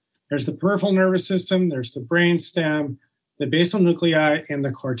system. There's the peripheral nervous system, there's the brain stem, the basal nuclei, and the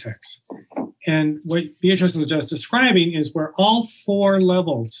cortex. And what Beatrice was just describing is where all 4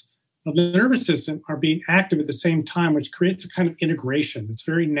 levels of the nervous system are being active at the same time, which creates a kind of integration. It's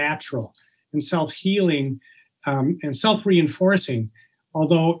very natural and self-healing and self-reinforcing,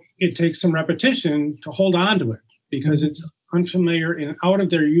 although it takes some repetition to hold on to it because it's unfamiliar and out of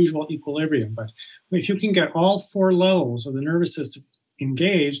their usual equilibrium. But if you can get all 4 levels of the nervous system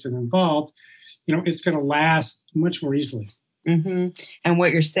engaged and involved, it's going to last much more easily. Mm-hmm. And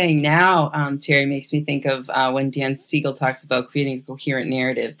what you're saying now, Terry, makes me think of when Dan Siegel talks about creating a coherent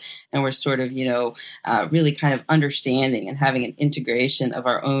narrative, and we're sort of, really kind of understanding and having an integration of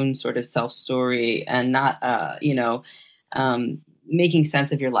our own sort of self-story, and not, making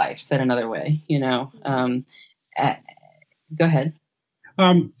sense of your life, said another way, Go ahead.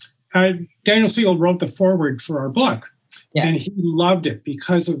 Daniel Siegel wrote the foreword for our book, and he loved it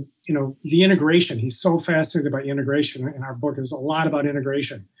because of the integration. He's so fascinated by integration, and our book is a lot about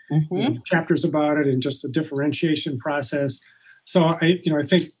integration. Chapters about it and just the differentiation process. So I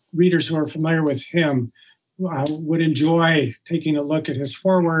think readers who are familiar with him would enjoy taking a look at his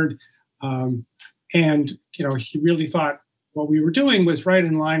foreword. And he really thought what we were doing was right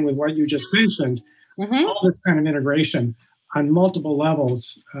in line with what you just mentioned. All this kind of integration on multiple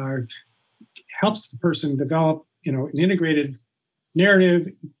levels helps the person develop, an integrated narrative.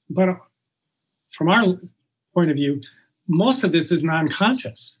 But from our point of view, most of this is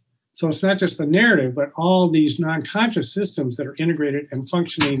non-conscious. So it's not just the narrative, but all these non-conscious systems that are integrated and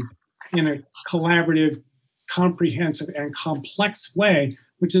functioning in a collaborative, comprehensive, and complex way,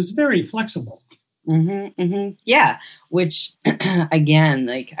 which is very flexible. Yeah, which again,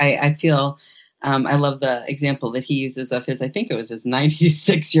 I feel I love the example that he uses of his, I think it was his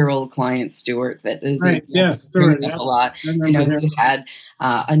 96-year-old client, Stuart, that is Stuart, a lot, who had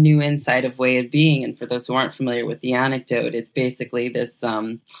a new insight of way of being. And for those who aren't familiar with the anecdote, it's basically this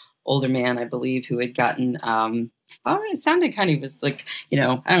older man, I believe, who had gotten, it sounded kind of was like, I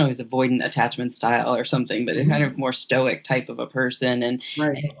don't know, his avoidant attachment style or something, but a kind of more stoic type of a person, and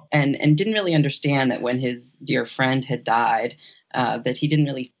didn't really understand that when his dear friend had died, that he didn't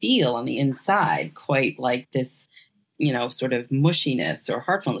really feel on the inside quite like this, sort of mushiness or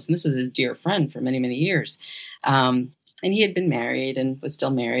heartfulness. And this is his dear friend for many, many years. And he had been married and was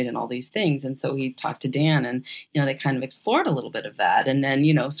still married and all these things. And so he talked to Dan, and, they kind of explored a little bit of that. And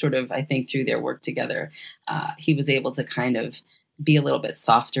then, sort of, I think through their work together, he was able to kind of be a little bit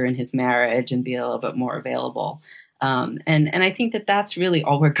softer in his marriage and be a little bit more available. And I think that that's really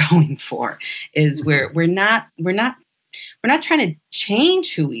all we're going for, is we're not trying to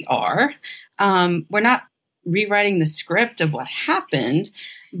change who we are. We're not rewriting the script of what happened,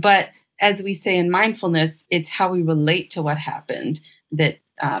 but as we say in mindfulness, it's how we relate to what happened that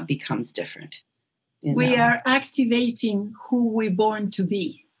becomes different. We are activating who we're born to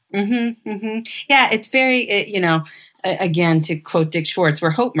be. Yeah, it's very, again, to quote Dick Schwartz, we're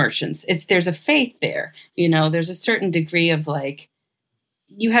hope merchants. There's a faith there. There's a certain degree of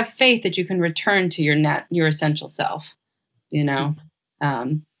you have faith that you can return to your essential self. To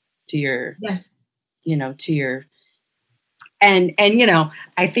your, to your, and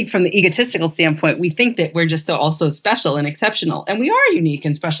I think from the egotistical standpoint, we think that we're just also special and exceptional, and we are unique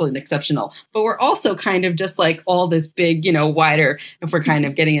and special and exceptional, but we're also kind of just like all this big, wider, if we're kind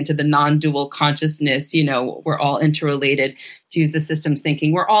of getting into the non-dual consciousness, we're all interrelated, to use the systems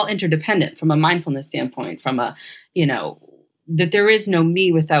thinking, we're all interdependent from a mindfulness standpoint, from a, that there is no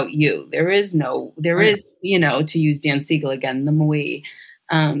me without you. There is, to use Dan Siegel again, the moi.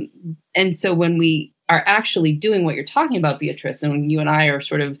 And so when we are actually doing what you're talking about, Beatrice, and when you and I are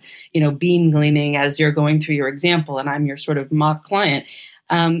sort of, beam gleaming as you're going through your example, and I'm your sort of mock client,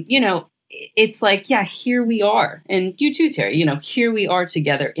 it's like, yeah, here we are. And you too, Terry, here we are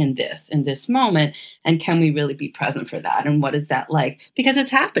together in this moment. And can we really be present for that? And what is that like? Because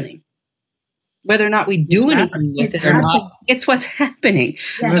it's happening. Whether or not we do anything with it or not, it's what's happening.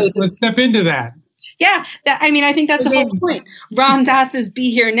 Yes. So let's step into that. Yeah. I think that's the whole point. Ram Dass's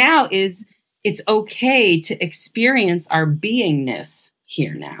Be Here Now is it's okay to experience our beingness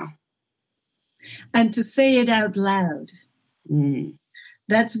here now. And to say it out loud. Mm.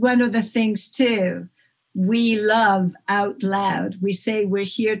 That's one of the things, too. We love out loud. We say we're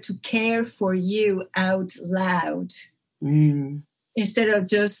here to care for you out loud. Mm. Instead of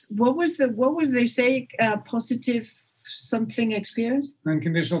just, what was they say, positive something experience?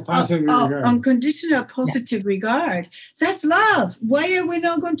 Unconditional positive regard. Unconditional positive regard. That's love. Why are we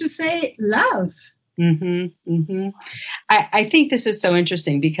not going to say love? Mm-hmm, mm-hmm. I think this is so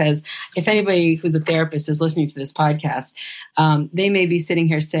interesting because if anybody who's a therapist is listening to this podcast, they may be sitting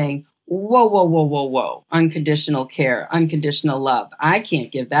here saying, whoa, unconditional care, unconditional love. I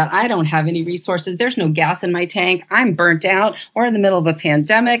can't give that. I don't have any resources. There's no gas in my tank. I'm burnt out. We're in the middle of a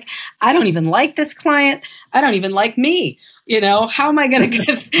pandemic. I don't even like this client. I don't even like me. How am I going to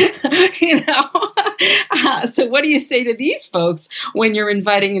get, so what do you say to these folks when you're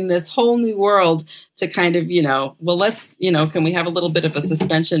inviting in this whole new world to kind of, well, let's, can we have a little bit of a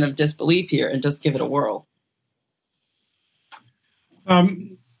suspension of disbelief here and just give it a whirl?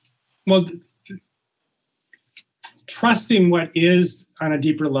 Well, trusting what is on a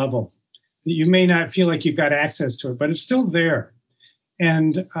deeper level. You may not feel like you've got access to it, but it's still there.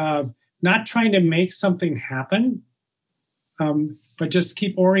 And not trying to make something happen, but just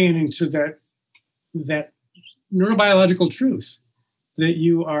keep orienting to that neurobiological truth that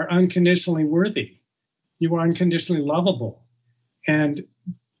you are unconditionally worthy. You are unconditionally lovable. And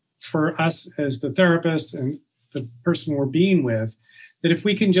for us as the therapist and the person we're being with, that if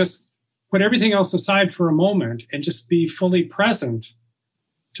we can just put everything else aside for a moment and just be fully present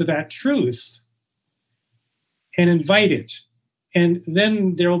to that truth and invite it. And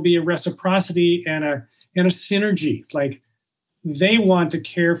then there will be a reciprocity and a synergy. Like they want to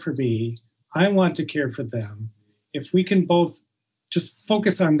care for me. I want to care for them. If we can both just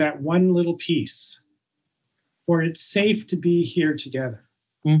focus on that one little piece, or it's safe to be here together,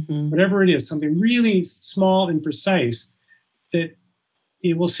 whatever it is, something really small and precise, that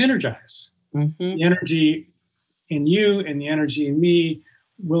it will synergize. The energy in you and the energy in me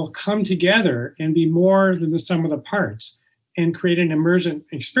will come together and be more than the sum of the parts and create an emergent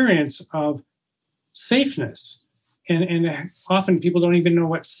experience of safeness. And often people don't even know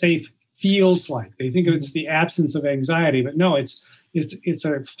what safe feels like. They think it's the absence of anxiety, but no, it's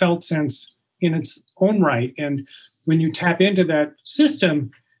a felt sense in its own right. And when you tap into that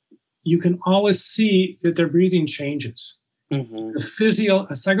system, you can always see that their breathing changes. A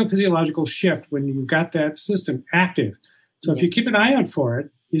psychophysiological shift when you've got that system active. So if you keep an eye out for it,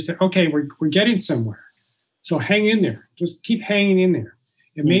 you say, okay, we're getting somewhere. So hang in there. Just keep hanging in there.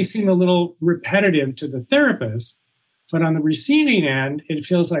 It may seem a little repetitive to the therapist, but on the receiving end, it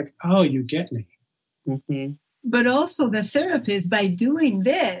feels like, oh, you get me. But also the therapist, by doing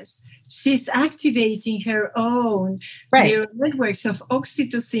this, she's activating her own neural networks of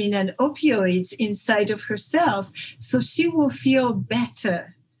oxytocin and opioids inside of herself. So she will feel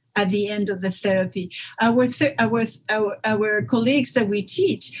better at the end of the therapy. Our colleagues that we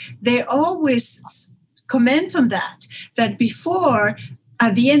teach, they always comment on that before,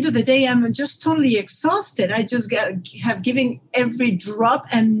 at the end of the day, I'm just totally exhausted. I just have given every drop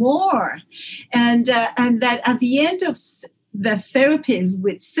and more. And that at the end of the therapies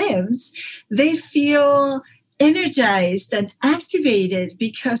with SIMS, they feel energized and activated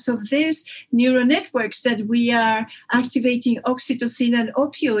because of these neural networks that we are activating oxytocin and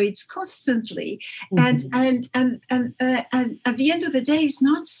opioids constantly. And at the end of the day, it's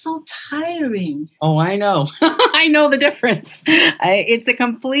not so tiring. Oh, I know. I know the difference. It's a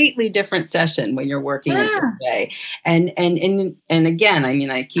completely different session when you're working in this way. And again, I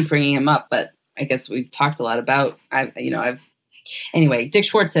mean, I keep bringing him up, but I guess we've talked a lot about, anyway, Dick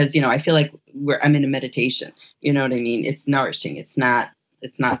Schwartz says, I feel like I'm in a meditation. You know what I mean? It's nourishing. It's not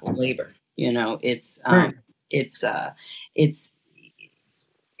labor. It's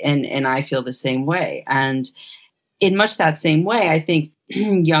and I feel the same way. And in much that same way, I think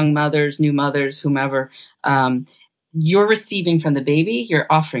young mothers, new mothers, whomever, you're receiving from the baby, you're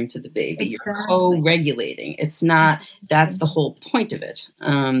offering to the baby. Exactly. You're co-regulating. It's not. That's the whole point of it.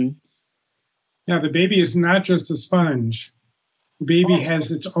 The baby is not just a sponge. Baby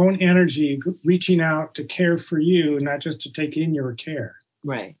has its own energy reaching out to care for you, not just to take in your care.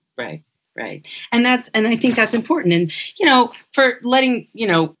 Right. Right. And I think that's important. And, for letting,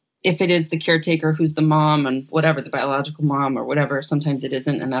 if it is the caretaker who's the mom and whatever, the biological mom or whatever, sometimes it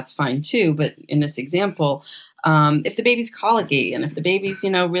isn't, and that's fine too. But in this example, if the baby's colicky and if the baby's,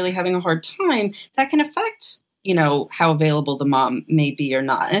 really having a hard time, that can affect, how available the mom may be or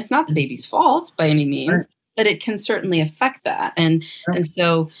not. And it's not the baby's fault by any means, right, but it can certainly affect that. And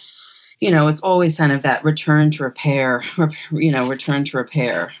so, it's always kind of that return to repair, return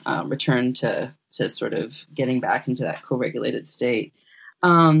to sort of getting back into that co-regulated state.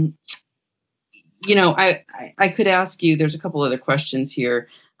 I could ask you, there's a couple other questions here,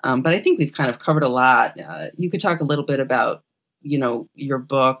 but I think we've kind of covered a lot. You could talk a little bit about, your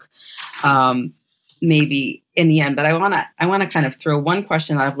book, maybe in the end, but I want to kind of throw one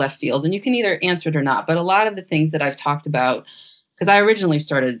question out of left field, and you can either answer it or not. But a lot of the things that I've talked about, because I originally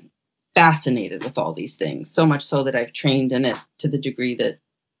started fascinated with all these things, so much so that I've trained in it to the degree that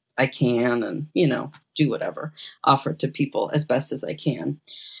I can, and, do whatever, offer it to people as best as I can.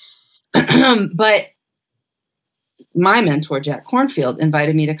 But my mentor, Jack Kornfield,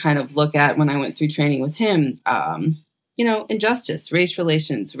 invited me to kind of look at, when I went through training with him, injustice, race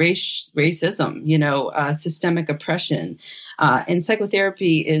relations, racism, systemic oppression. And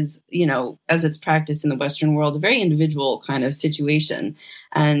psychotherapy is, as it's practiced in the Western world, a very individual kind of situation.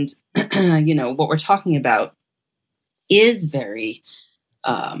 And, what we're talking about is very,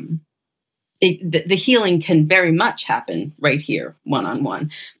 the healing can very much happen right here,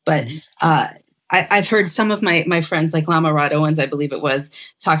 one-on-one. But I've heard some of my friends, like Lama Rod Owens, I believe it was,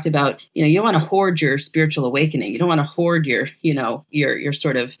 talked about, you don't want to hoard your spiritual awakening. You don't want to hoard your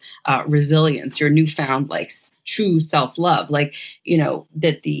sort of resilience, your newfound, like, true self-love, like,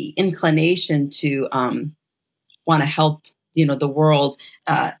 that the inclination to want to help, the world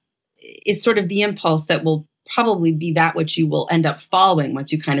is sort of the impulse that will probably be that which you will end up following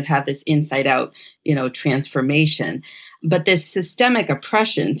once you kind of have this inside out, transformation. But this systemic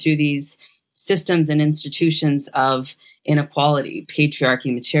oppression through these systems and institutions of inequality,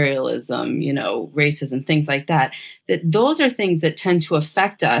 patriarchy, materialism, racism, things like that, those are things that tend to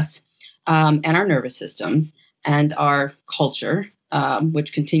affect us and our nervous systems and our culture,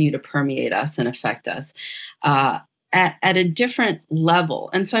 which continue to permeate us and affect us at a different level.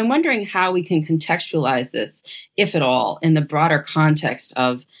 And so I'm wondering how we can contextualize this, if at all, in the broader context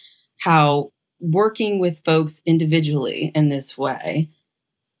of how working with folks individually in this way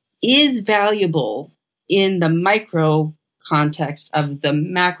is valuable in the micro context of the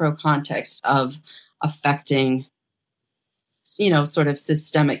macro context of affecting, sort of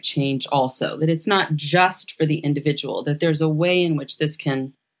systemic change also, that it's not just for the individual, that there's a way in which this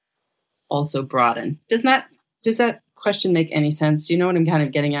can also broaden. Does that question make any sense? Do you know what I'm kind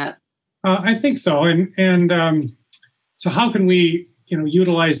of getting at? I think so. And so how can we,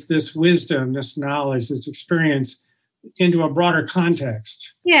 utilize this wisdom, this knowledge, this experience into a broader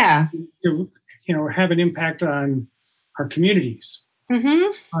context? Yeah. To, have an impact on our communities,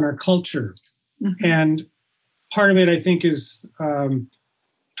 on our culture. Mm-hmm. And part of it, I think, is to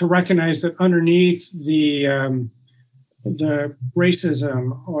recognize that underneath the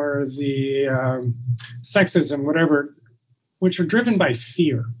racism or the sexism, whatever, which are driven by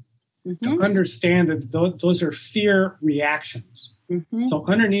fear, to understand that those are fear reactions. Mm-hmm. So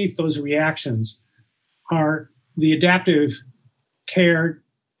underneath those reactions are the adaptive, care,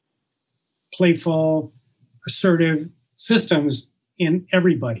 playful, assertive systems in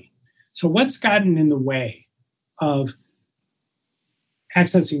everybody. So what's gotten in the way of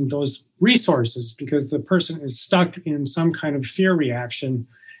accessing those resources, because the person is stuck in some kind of fear reaction,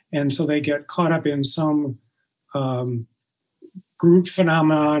 and so they get caught up in some group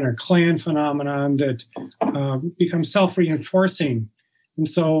phenomenon or clan phenomenon that becomes self-reinforcing. And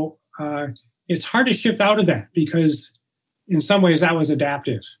so it's hard to shift out of that, because in some ways that was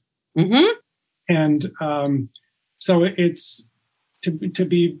adaptive. Mm-hmm. And so it's to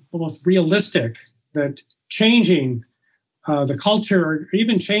be both realistic that changing the culture, or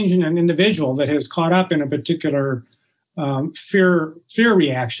even changing an individual that has caught up in a particular fear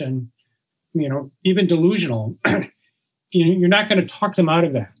reaction, even delusional, you're not going to talk them out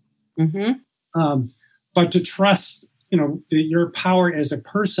of that. Mm-hmm. But to trust, your power as a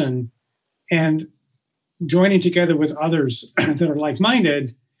person, and joining together with others that are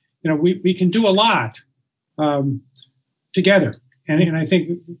like-minded, we can do a lot together. And I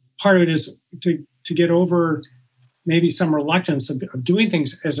think part of it is to get over maybe some reluctance of doing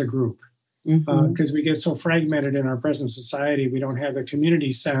things as a group, because we get so fragmented in our present society. We don't have a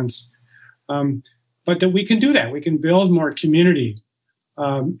community sense, but that we can do that. We can build more community.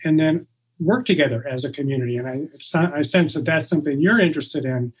 And then work together as a community. And I sense that that's something you're interested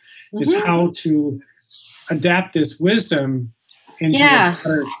in, is how to adapt this wisdom into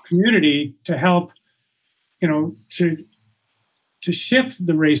our community to help, to shift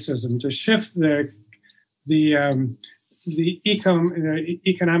the racism, to shift the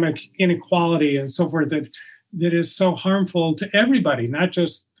economic inequality and so forth that is so harmful to everybody, not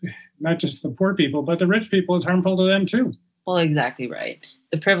just the poor people, but the rich people. Is harmful to them too. Well, exactly right.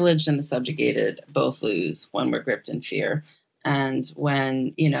 The privileged and the subjugated both lose when we're gripped in fear. And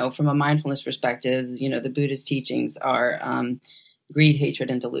when, from a mindfulness perspective, the Buddhist teachings are greed, hatred,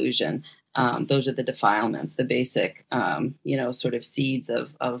 and delusion. Those are the defilements, the basic, sort of seeds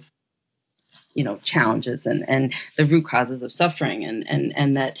of challenges and the root causes of suffering.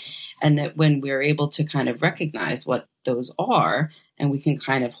 And that when we're able to kind of recognize what those are, and we can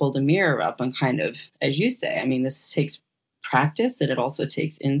kind of hold a mirror up and kind of, as you say, this takes practice, and it also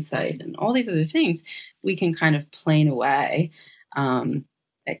takes insight and all these other things, we can kind of plane away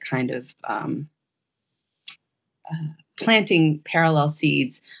at kind of planting parallel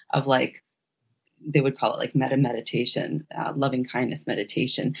seeds of, like, they would call it like meta meditation, loving kindness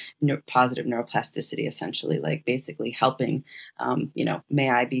meditation, positive neuroplasticity, essentially, like basically helping,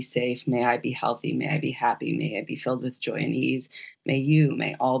 may I be safe, may I be healthy, may I be happy, may I be filled with joy and ease.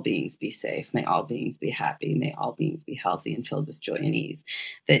 May all beings be safe, may all beings be happy, may all beings be healthy and filled with joy and ease.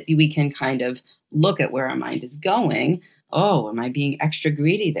 That we can kind of look at where our mind is going. Oh, am I being extra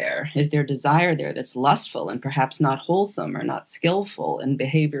greedy there? Is there desire there that's lustful and perhaps not wholesome or not skillful in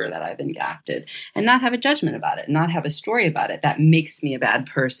behavior that I've enacted? And not have a judgment about it, not have a story about it. That makes me a bad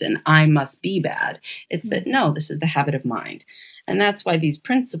person. I must be bad. It's that, no, this is the habit of mind. And that's why these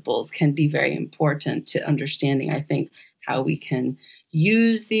principles can be very important to understanding, I think, how we can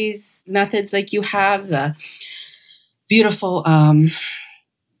use these methods. Like you have the beautiful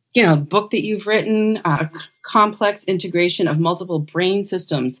book that you've written, Complex Integration of Multiple Brain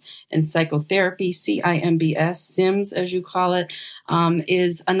Systems in Psychotherapy, CIMBS, as you call it,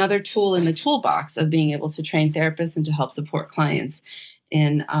 is another tool in the toolbox of being able to train therapists and to help support clients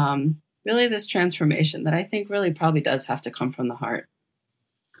in really this transformation that I think really probably does have to come from the heart.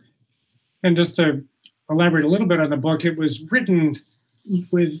 And just to elaborate a little bit on the book, it was written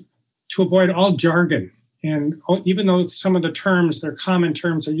to avoid all jargon. And even though some of the terms, their common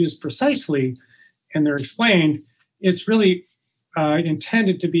terms, are used precisely and they're explained, it's really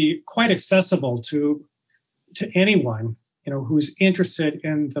intended to be quite accessible to anyone, who's interested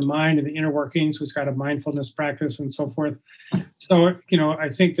in the mind and the inner workings, who's got a mindfulness practice and so forth. So, I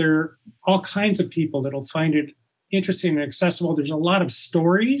think there are all kinds of people that'll find it interesting and accessible. There's a lot of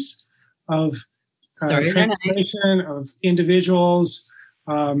stories of transformation of individuals.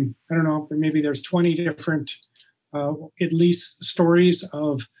 I don't know, maybe there's 20 different, at least, stories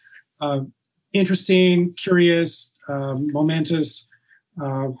of interesting, curious, momentous,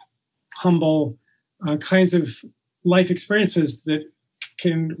 humble kinds of life experiences that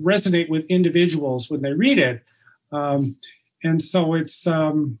can resonate with individuals when they read it. And so it's, I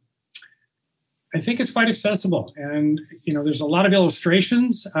think it's quite accessible. And, there's a lot of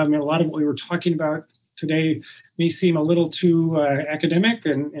illustrations. A lot of what we were talking about today may seem a little too academic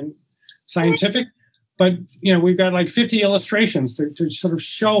and scientific, but we've got like 50 illustrations to sort of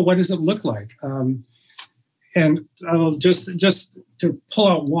show what does it look like. And I'll just to pull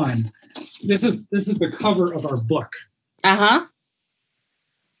out one. This is the cover of our book. Very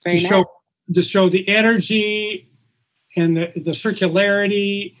nice. To show the energy and the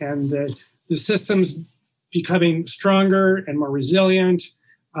circularity and the systems becoming stronger and more resilient.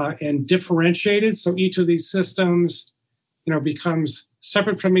 And differentiated. So each of these systems, becomes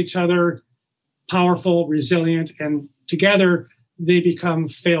separate from each other, powerful, resilient, and together they become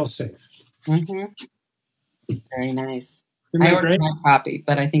fail-safe. Mm-hmm. Very nice. I ordered my copy,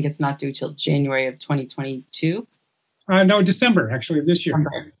 but I think it's not due till January of 2022. No, December, actually, of this year.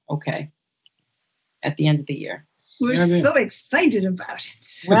 December. Okay. At the end of the year. We're so excited about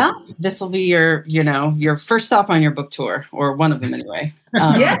it. Well, this will be your first stop on your book tour, or one of them anyway.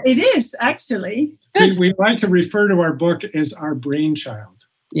 Yeah, it is, actually. We like to refer to our book as our brainchild.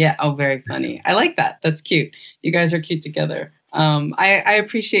 Yeah. Oh, very funny. I like that. That's cute. You guys are cute together. I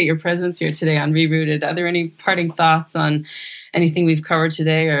appreciate your presence here today on Rerooted. Are there any parting thoughts on anything we've covered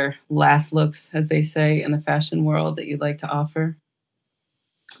today, or last looks, as they say in the fashion world, that you'd like to offer?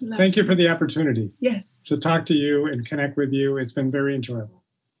 Thank you for the opportunity. Yes. To talk to you and connect with you. It's been very enjoyable.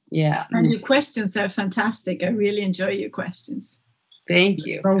 Yeah. And your questions are fantastic. I really enjoy your questions. Thank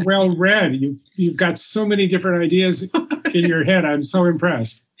you. So well read. You've got so many different ideas in your head. I'm so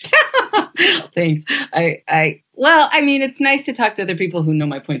impressed. Thanks. I Well, I mean, it's nice to talk to other people who know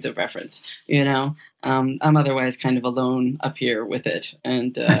my points of reference, you know. I'm otherwise kind of alone up here with it.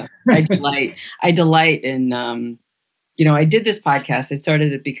 And I delight in, I did this podcast. I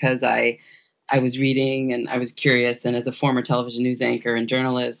started it because I was reading and I was curious. And as a former television news anchor and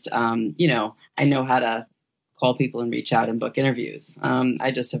journalist, I know how to call people and reach out and book interviews. I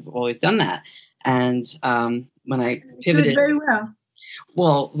just have always done that. And when I pivoted, did very well.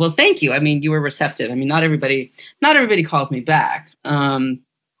 Well, thank you. I mean, you were receptive. I mean, not everybody calls me back,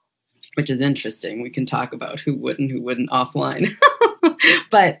 which is interesting. We can talk about who would and who wouldn't offline.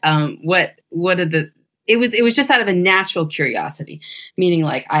 But it was just out of a natural curiosity, meaning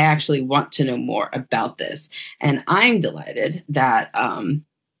like I actually want to know more about this, and I'm delighted that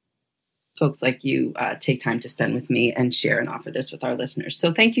folks like you take time to spend with me and share and offer this with our listeners.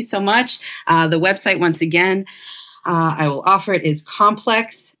 So thank you so much. The website, once again, I will offer it, is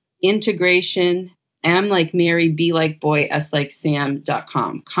Complex Integration, M like Mary, B like boy, S like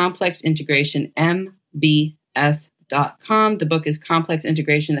Sam.com. Complex Integration, MBS.com. The book is Complex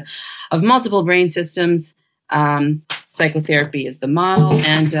Integration of Multiple Brain Systems. Psychotherapy is the model.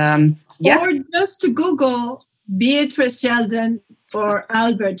 And Or just to Google Beatrice Sheldon or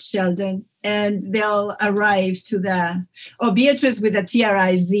Albert Sheldon, and they'll arrive to Beatrice with a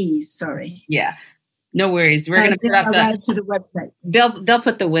TRIZ, sorry. Yeah. No worries. We're going to put up to the website. They'll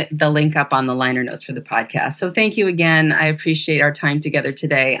put the link up on the liner notes for the podcast. So thank you again. I appreciate our time together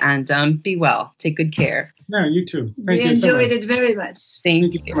today, and be well. Take good care. No, you too. We enjoyed it very much.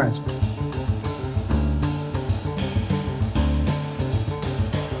 Thank you so much.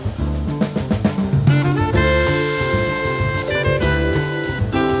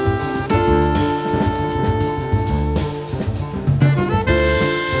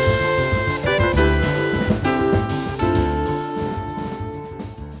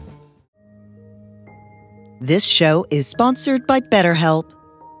 This show is sponsored by BetterHelp.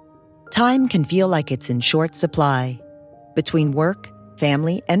 Time can feel like it's in short supply. Between work,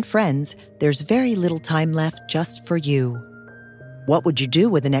 family, and friends, there's very little time left just for you. What would you do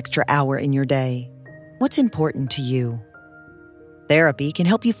with an extra hour in your day? What's important to you? Therapy can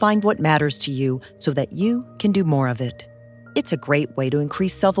help you find what matters to you so that you can do more of it. It's a great way to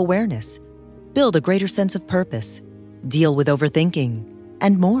increase self-awareness, build a greater sense of purpose, deal with overthinking,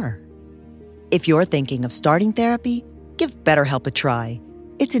 and more. If you're thinking of starting therapy, give BetterHelp a try.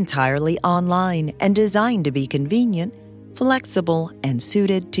 It's entirely online and designed to be convenient, flexible, and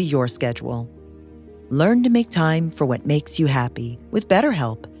suited to your schedule. Learn to make time for what makes you happy with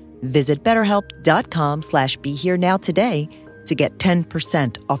BetterHelp. Visit BetterHelp.com/BeHereNow today to get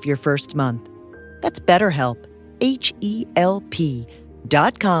 10% off your first month. That's BetterHelp,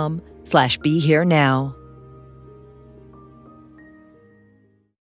 HELP.com/BeHereNow.